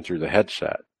all come through the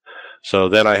headset. So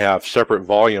then I have separate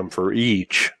volume for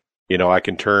each. You know, I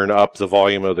can turn up the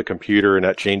volume of the computer, and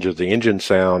that changes the engine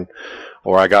sound,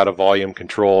 or I got a volume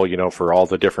control, you know, for all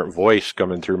the different voice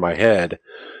coming through my head.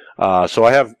 So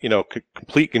I have, you know,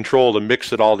 complete control to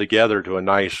mix it all together to a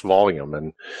nice volume.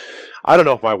 And I don't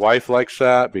know if my wife likes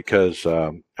that, because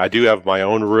I do have my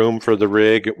own room for the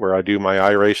rig where I do my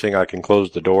iRacing. I can close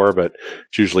the door, but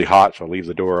it's usually hot, so I leave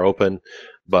the door open.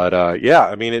 But yeah,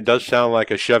 I mean, it does sound like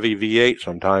a Chevy V8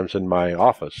 sometimes in my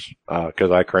office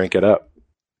because I crank it up.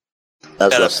 I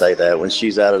was going to say that when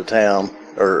she's out of town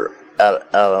or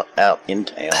out in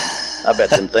town, I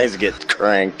bet them things get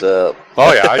cranked up.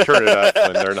 Oh yeah, I turn it up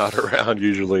when they're not around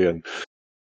usually, and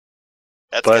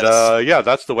yeah,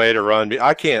 that's the way to run.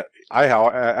 I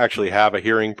actually have a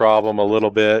hearing problem a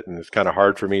little bit, and it's kind of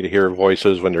hard for me to hear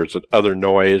voices when there's other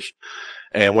noise.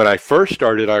 And when I first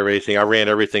started iRacing, I ran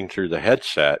everything through the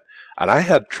headset, and I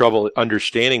had trouble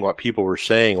understanding what people were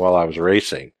saying while I was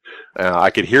racing. I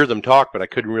could hear them talk, but I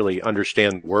couldn't really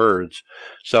understand words.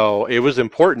 So it was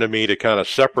important to me to kind of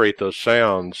separate those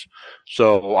sounds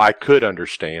so I could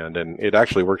understand, and it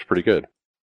actually works pretty good.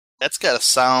 That's got to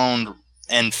sound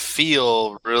and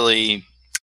feel really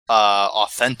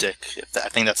authentic. I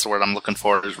think that's the word I'm looking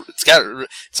for. It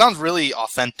sounds really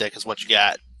authentic is what you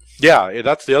got. Yeah,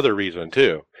 that's the other reason,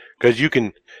 too, because you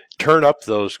can turn up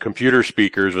those computer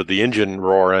speakers with the engine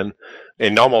roaring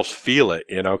and almost feel it,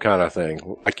 you know, kind of thing.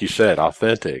 Like you said,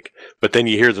 authentic. But then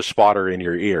you hear the spotter in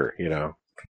your ear, you know.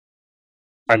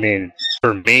 I mean,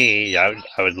 for me, I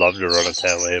would love to run it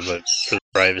that way, but for the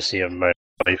privacy of my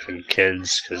wife and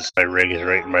kids, because my rig is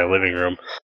right in my living room,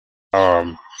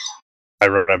 I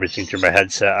run everything through my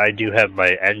headset. I do have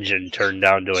my engine turned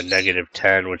down to a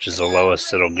 -10, which is the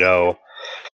lowest it'll go.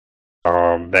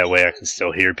 That way I can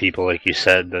still hear people, like you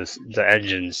said. The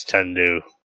engines tend to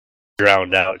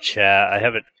drown out chat. I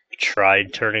haven't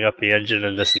tried turning up the engine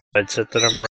in this headset that I'm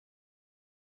running.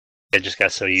 I just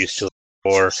got so used to it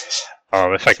before.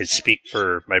 If I could speak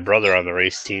for my brother on the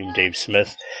race team, Dave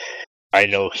Smith, I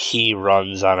know he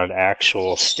runs on an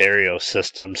actual stereo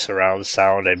system, surround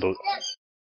sound.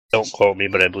 Don't quote me,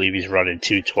 but I believe he's running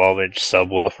two 12-inch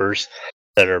subwoofers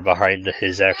that are behind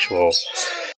his actual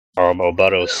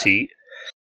Obutto seat,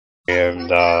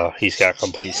 and he's got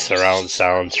complete surround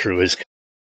sound through his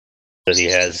that he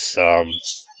has.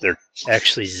 They're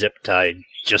actually zip tied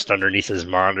just underneath his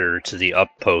monitor to the up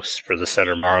post for the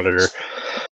center monitor,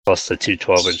 plus the two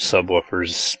 12-inch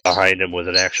subwoofers behind him with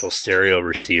an actual stereo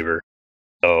receiver.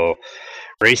 So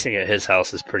racing at his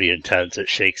house is pretty intense. It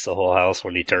shakes the whole house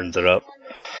when he turns it up.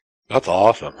 That's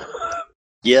awesome.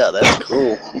 Yeah, that's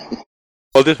cool.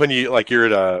 Well, just when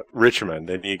you're at Richmond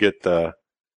and you get the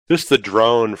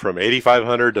drone from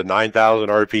 8,500 to 9,000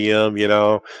 RPM, you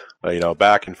know,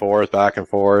 back and forth,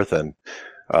 and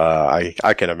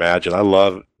I can imagine. I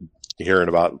love hearing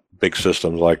about big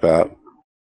systems like that.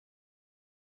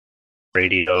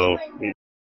 Radio,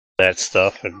 that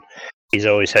stuff, and he's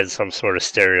always had some sort of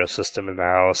stereo system in the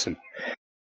house, and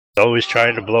always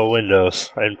trying to blow windows.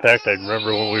 In fact, I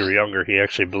remember when we were younger, he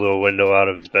actually blew a window out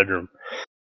of his bedroom.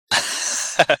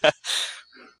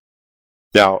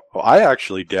 Now, I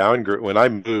actually when I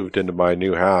moved into my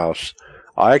new house,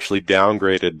 I actually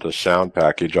downgraded the sound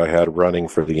package I had running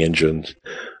for the engines.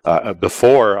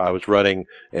 Before, I was running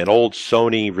an old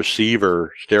Sony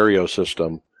receiver stereo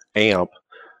system amp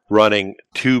running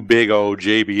two big old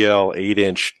JBL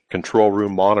 8-inch control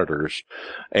room monitors,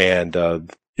 and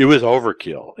it was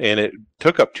overkill, and it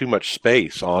took up too much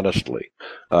space, honestly.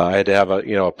 I had to have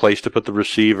a place to put the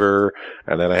receiver,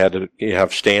 and then I had to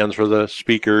have stands for the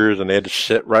speakers, and they had to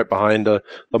sit right behind the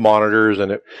monitors.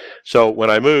 So when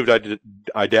I moved,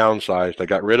 I downsized. I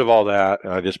got rid of all that,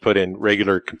 and I just put in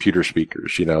regular computer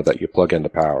speakers, that you plug into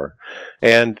power.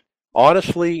 And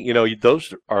honestly,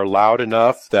 those are loud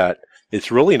enough that it's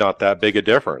really not that big a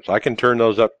difference. I can turn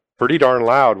those up pretty darn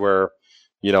loud where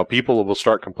people will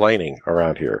start complaining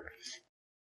around here.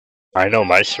 I know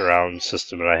my surround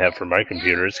system that I have for my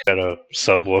computer. It's got a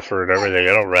subwoofer and everything.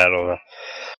 It'll rattle the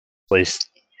place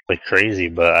like crazy,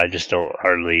 but I just don't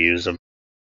hardly use them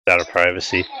out of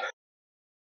privacy.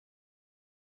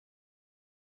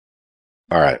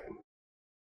 All right.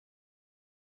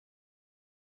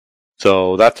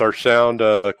 So that's our sound.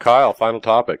 Kyle, final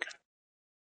topic.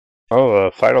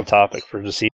 Final topic for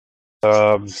this evening.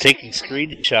 Taking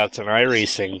screenshots in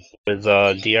iRacing with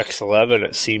DX11,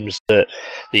 it seems that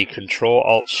the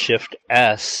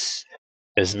Control-Alt-Shift-S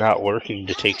is not working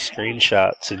to take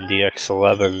screenshots in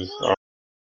DX11.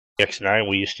 DX9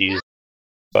 we used to use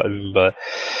the button, but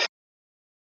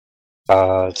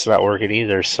it's not working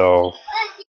either, so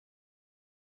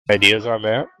ideas on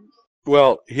that?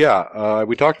 Well, yeah,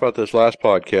 we talked about this last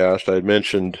podcast. I had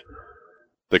mentioned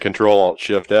the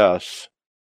Control-Alt-Shift-S,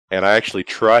 and I actually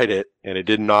tried it, and it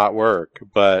did not work.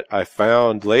 But I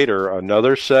found later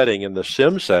another setting in the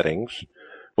sim settings.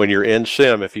 When you're in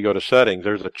sim, if you go to settings,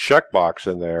 there's a checkbox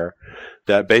in there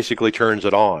that basically turns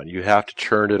it on. You have to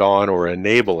turn it on or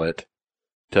enable it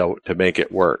to make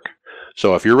it work.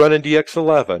 So if you're running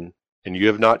DX11 and you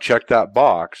have not checked that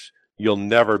box, you'll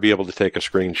never be able to take a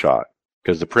screenshot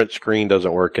because the print screen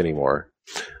doesn't work anymore.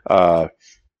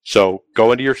 So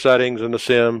go into your settings in the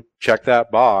sim, check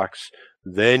that box,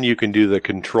 then you can do the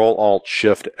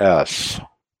Control-Alt-Shift-S,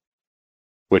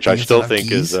 which I still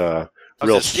think is a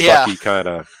real sucky kind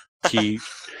of key.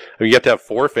 I mean, you have to have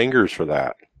 4 fingers for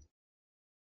that.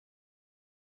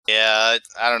 Yeah,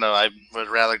 I don't know. I would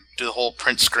rather do the whole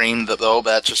print screen, though.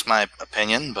 That's just my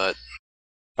opinion, but...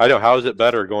 I know. How is it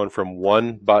better going from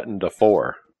 1 button to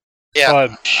 4? Yeah, well,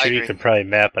 I'm sure you could probably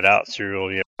map it out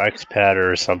through XPad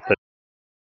or something.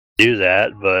 Do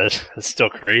that, but it's still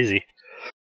crazy.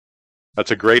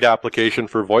 That's a great application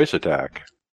for voice attack.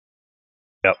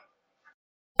 Yep.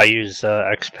 I use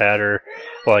XPadder.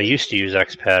 Well, I used to use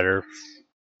XPadder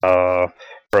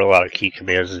for a lot of key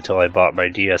commands until I bought my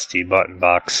DSD button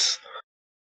box.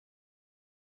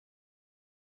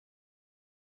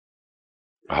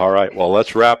 All right. Well,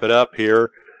 let's wrap it up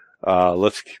here.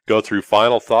 Let's go through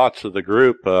final thoughts of the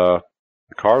group.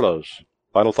 Carlos,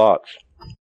 final thoughts.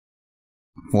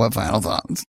 What final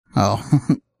thoughts? Oh,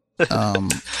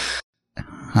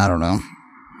 I don't know.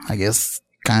 I guess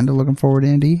kind of looking forward to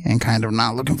Indy and kind of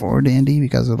not looking forward to Indy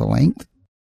because of the length.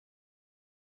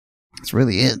 That's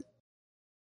really it.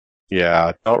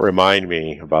 Yeah, don't remind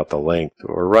me about the length.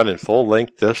 We're running full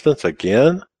length distance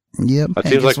again? Yep. It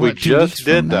seems like we just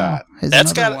did that.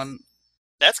 That's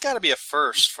got to be a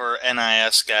first for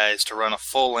NIS guys to run a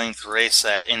full-length race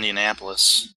at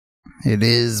Indianapolis. It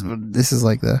is, but this is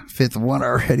like the 5th one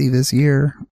already this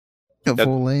year.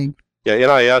 Full length. Yeah,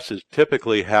 NIS is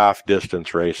typically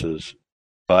half-distance races,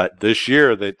 but this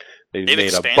year they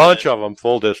made a bunch of them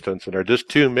full distance, and they're just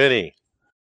too many.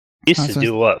 Used to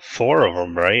do, 4 of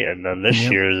them, right? And then this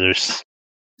year there's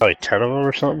probably 10 of them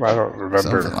or something? I don't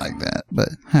remember. Something like that. But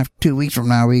 2 weeks from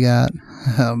now we got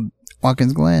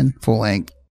Watkins Glen full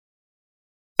length.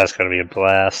 That's going to be a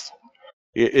blast.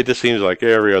 It just seems like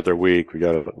every other week we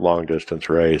got a long distance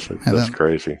race. That's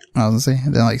crazy. I was going to say,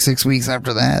 then like 6 weeks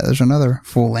after that, there's another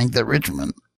full length at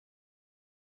Richmond.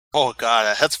 Oh,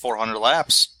 God, that's 400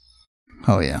 laps.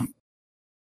 Oh, yeah.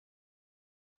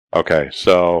 Okay,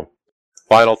 so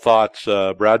final thoughts,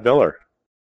 Brad Miller.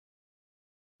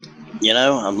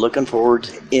 I'm looking forward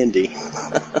to Indy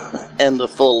and the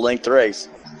full length race.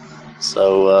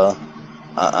 So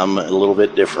I'm a little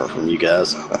bit different from you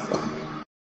guys.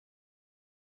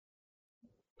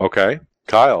 Okay,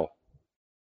 Kyle.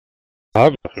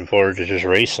 I'm looking forward to just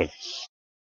racing.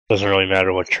 Doesn't really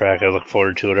matter what track. I look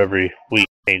forward to it every week,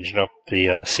 changing up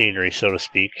the scenery, so to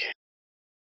speak.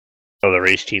 So the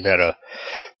race team had a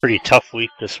pretty tough week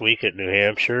this week at New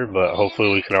Hampshire, but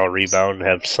hopefully we can all rebound and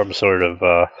have some sort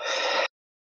of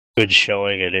good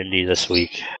showing at Indy this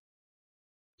week.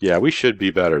 Yeah, we should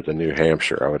be better than New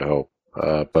Hampshire, I would hope.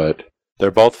 But they're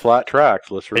both flat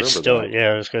tracks. Let's remember that.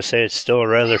 Yeah, I was going to say it's still a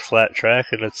rather flat track,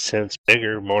 and it's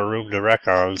bigger, more room to wreck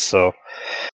on. So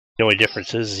the only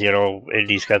difference is,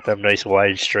 Indy's got them nice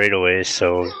wide straightaways,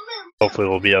 so hopefully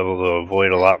we'll be able to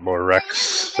avoid a lot more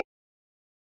wrecks.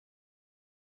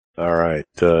 All right.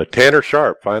 Tanner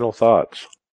Sharpe, final thoughts.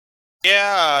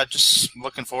 Yeah, just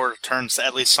looking forward to turns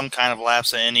at least some kind of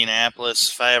laps at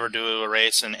Indianapolis. If I ever do a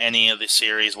race in any of the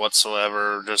series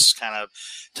whatsoever, just kind of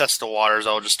test the waters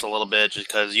out just a little bit,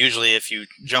 because usually if you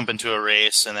jump into a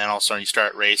race and then all of a sudden you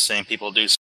start racing, people do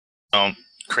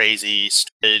crazy,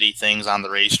 stupidity things on the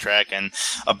racetrack and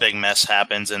a big mess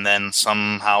happens, and then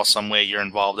somehow, some way you're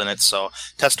involved in it. So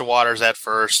test the waters at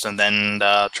first and then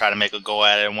try to make a go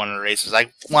at it in one of the races.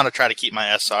 I want to try to keep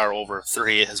my SR over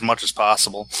 3 as much as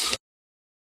possible.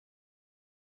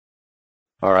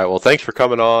 All right. Well, thanks for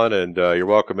coming on, and you're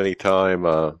welcome anytime.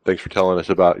 Thanks for telling us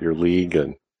about your league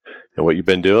and what you've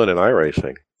been doing in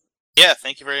iRacing. Yeah,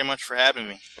 thank you very much for having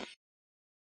me.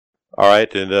 All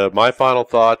right, and my final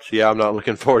thoughts, I'm not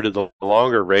looking forward to the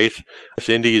longer race. This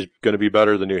Indy is going to be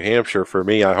better than New Hampshire for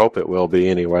me. I hope it will be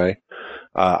anyway.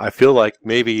 I feel like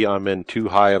maybe I'm in too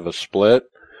high of a split,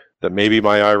 that maybe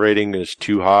my iRating is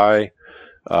too high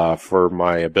for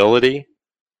my ability.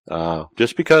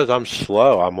 Just because I'm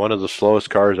slow. I'm one of the slowest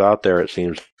cars out there, it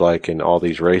seems like, in all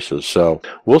these races. So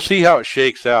we'll see how it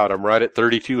shakes out. I'm right at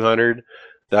 3,200.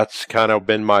 That's kind of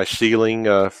been my ceiling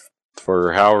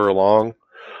for however long.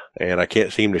 And I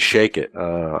can't seem to shake it.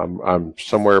 I'm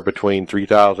somewhere between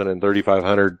 3,000 and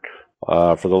 3,500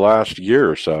 for the last year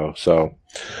or so. So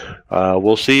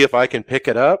we'll see if I can pick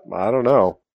it up. I don't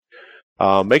know.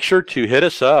 Make sure to hit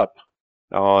us up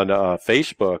on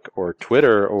Facebook or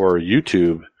Twitter or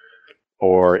YouTube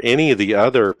or any of the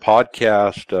other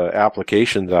podcast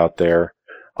applications out there.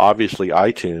 Obviously,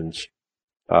 iTunes.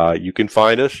 You can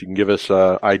find us. You can give us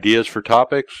ideas for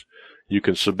topics. You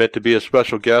can submit to be a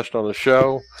special guest on the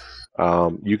show.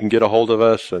 You can get a hold of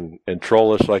us and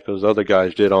troll us like those other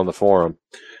guys did on the forum.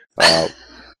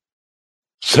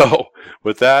 So,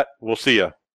 with that, we'll see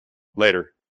you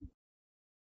later.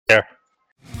 Yeah.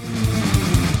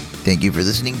 Thank you for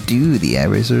listening to the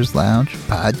iRacers Lounge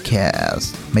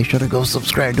podcast. Make sure to go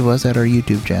subscribe to us at our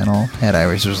YouTube channel at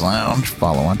iRacers Lounge.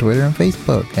 Follow on Twitter and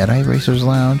Facebook at iRacers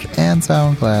Lounge and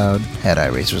SoundCloud at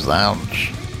iRacers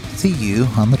Lounge. See you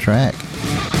on the track.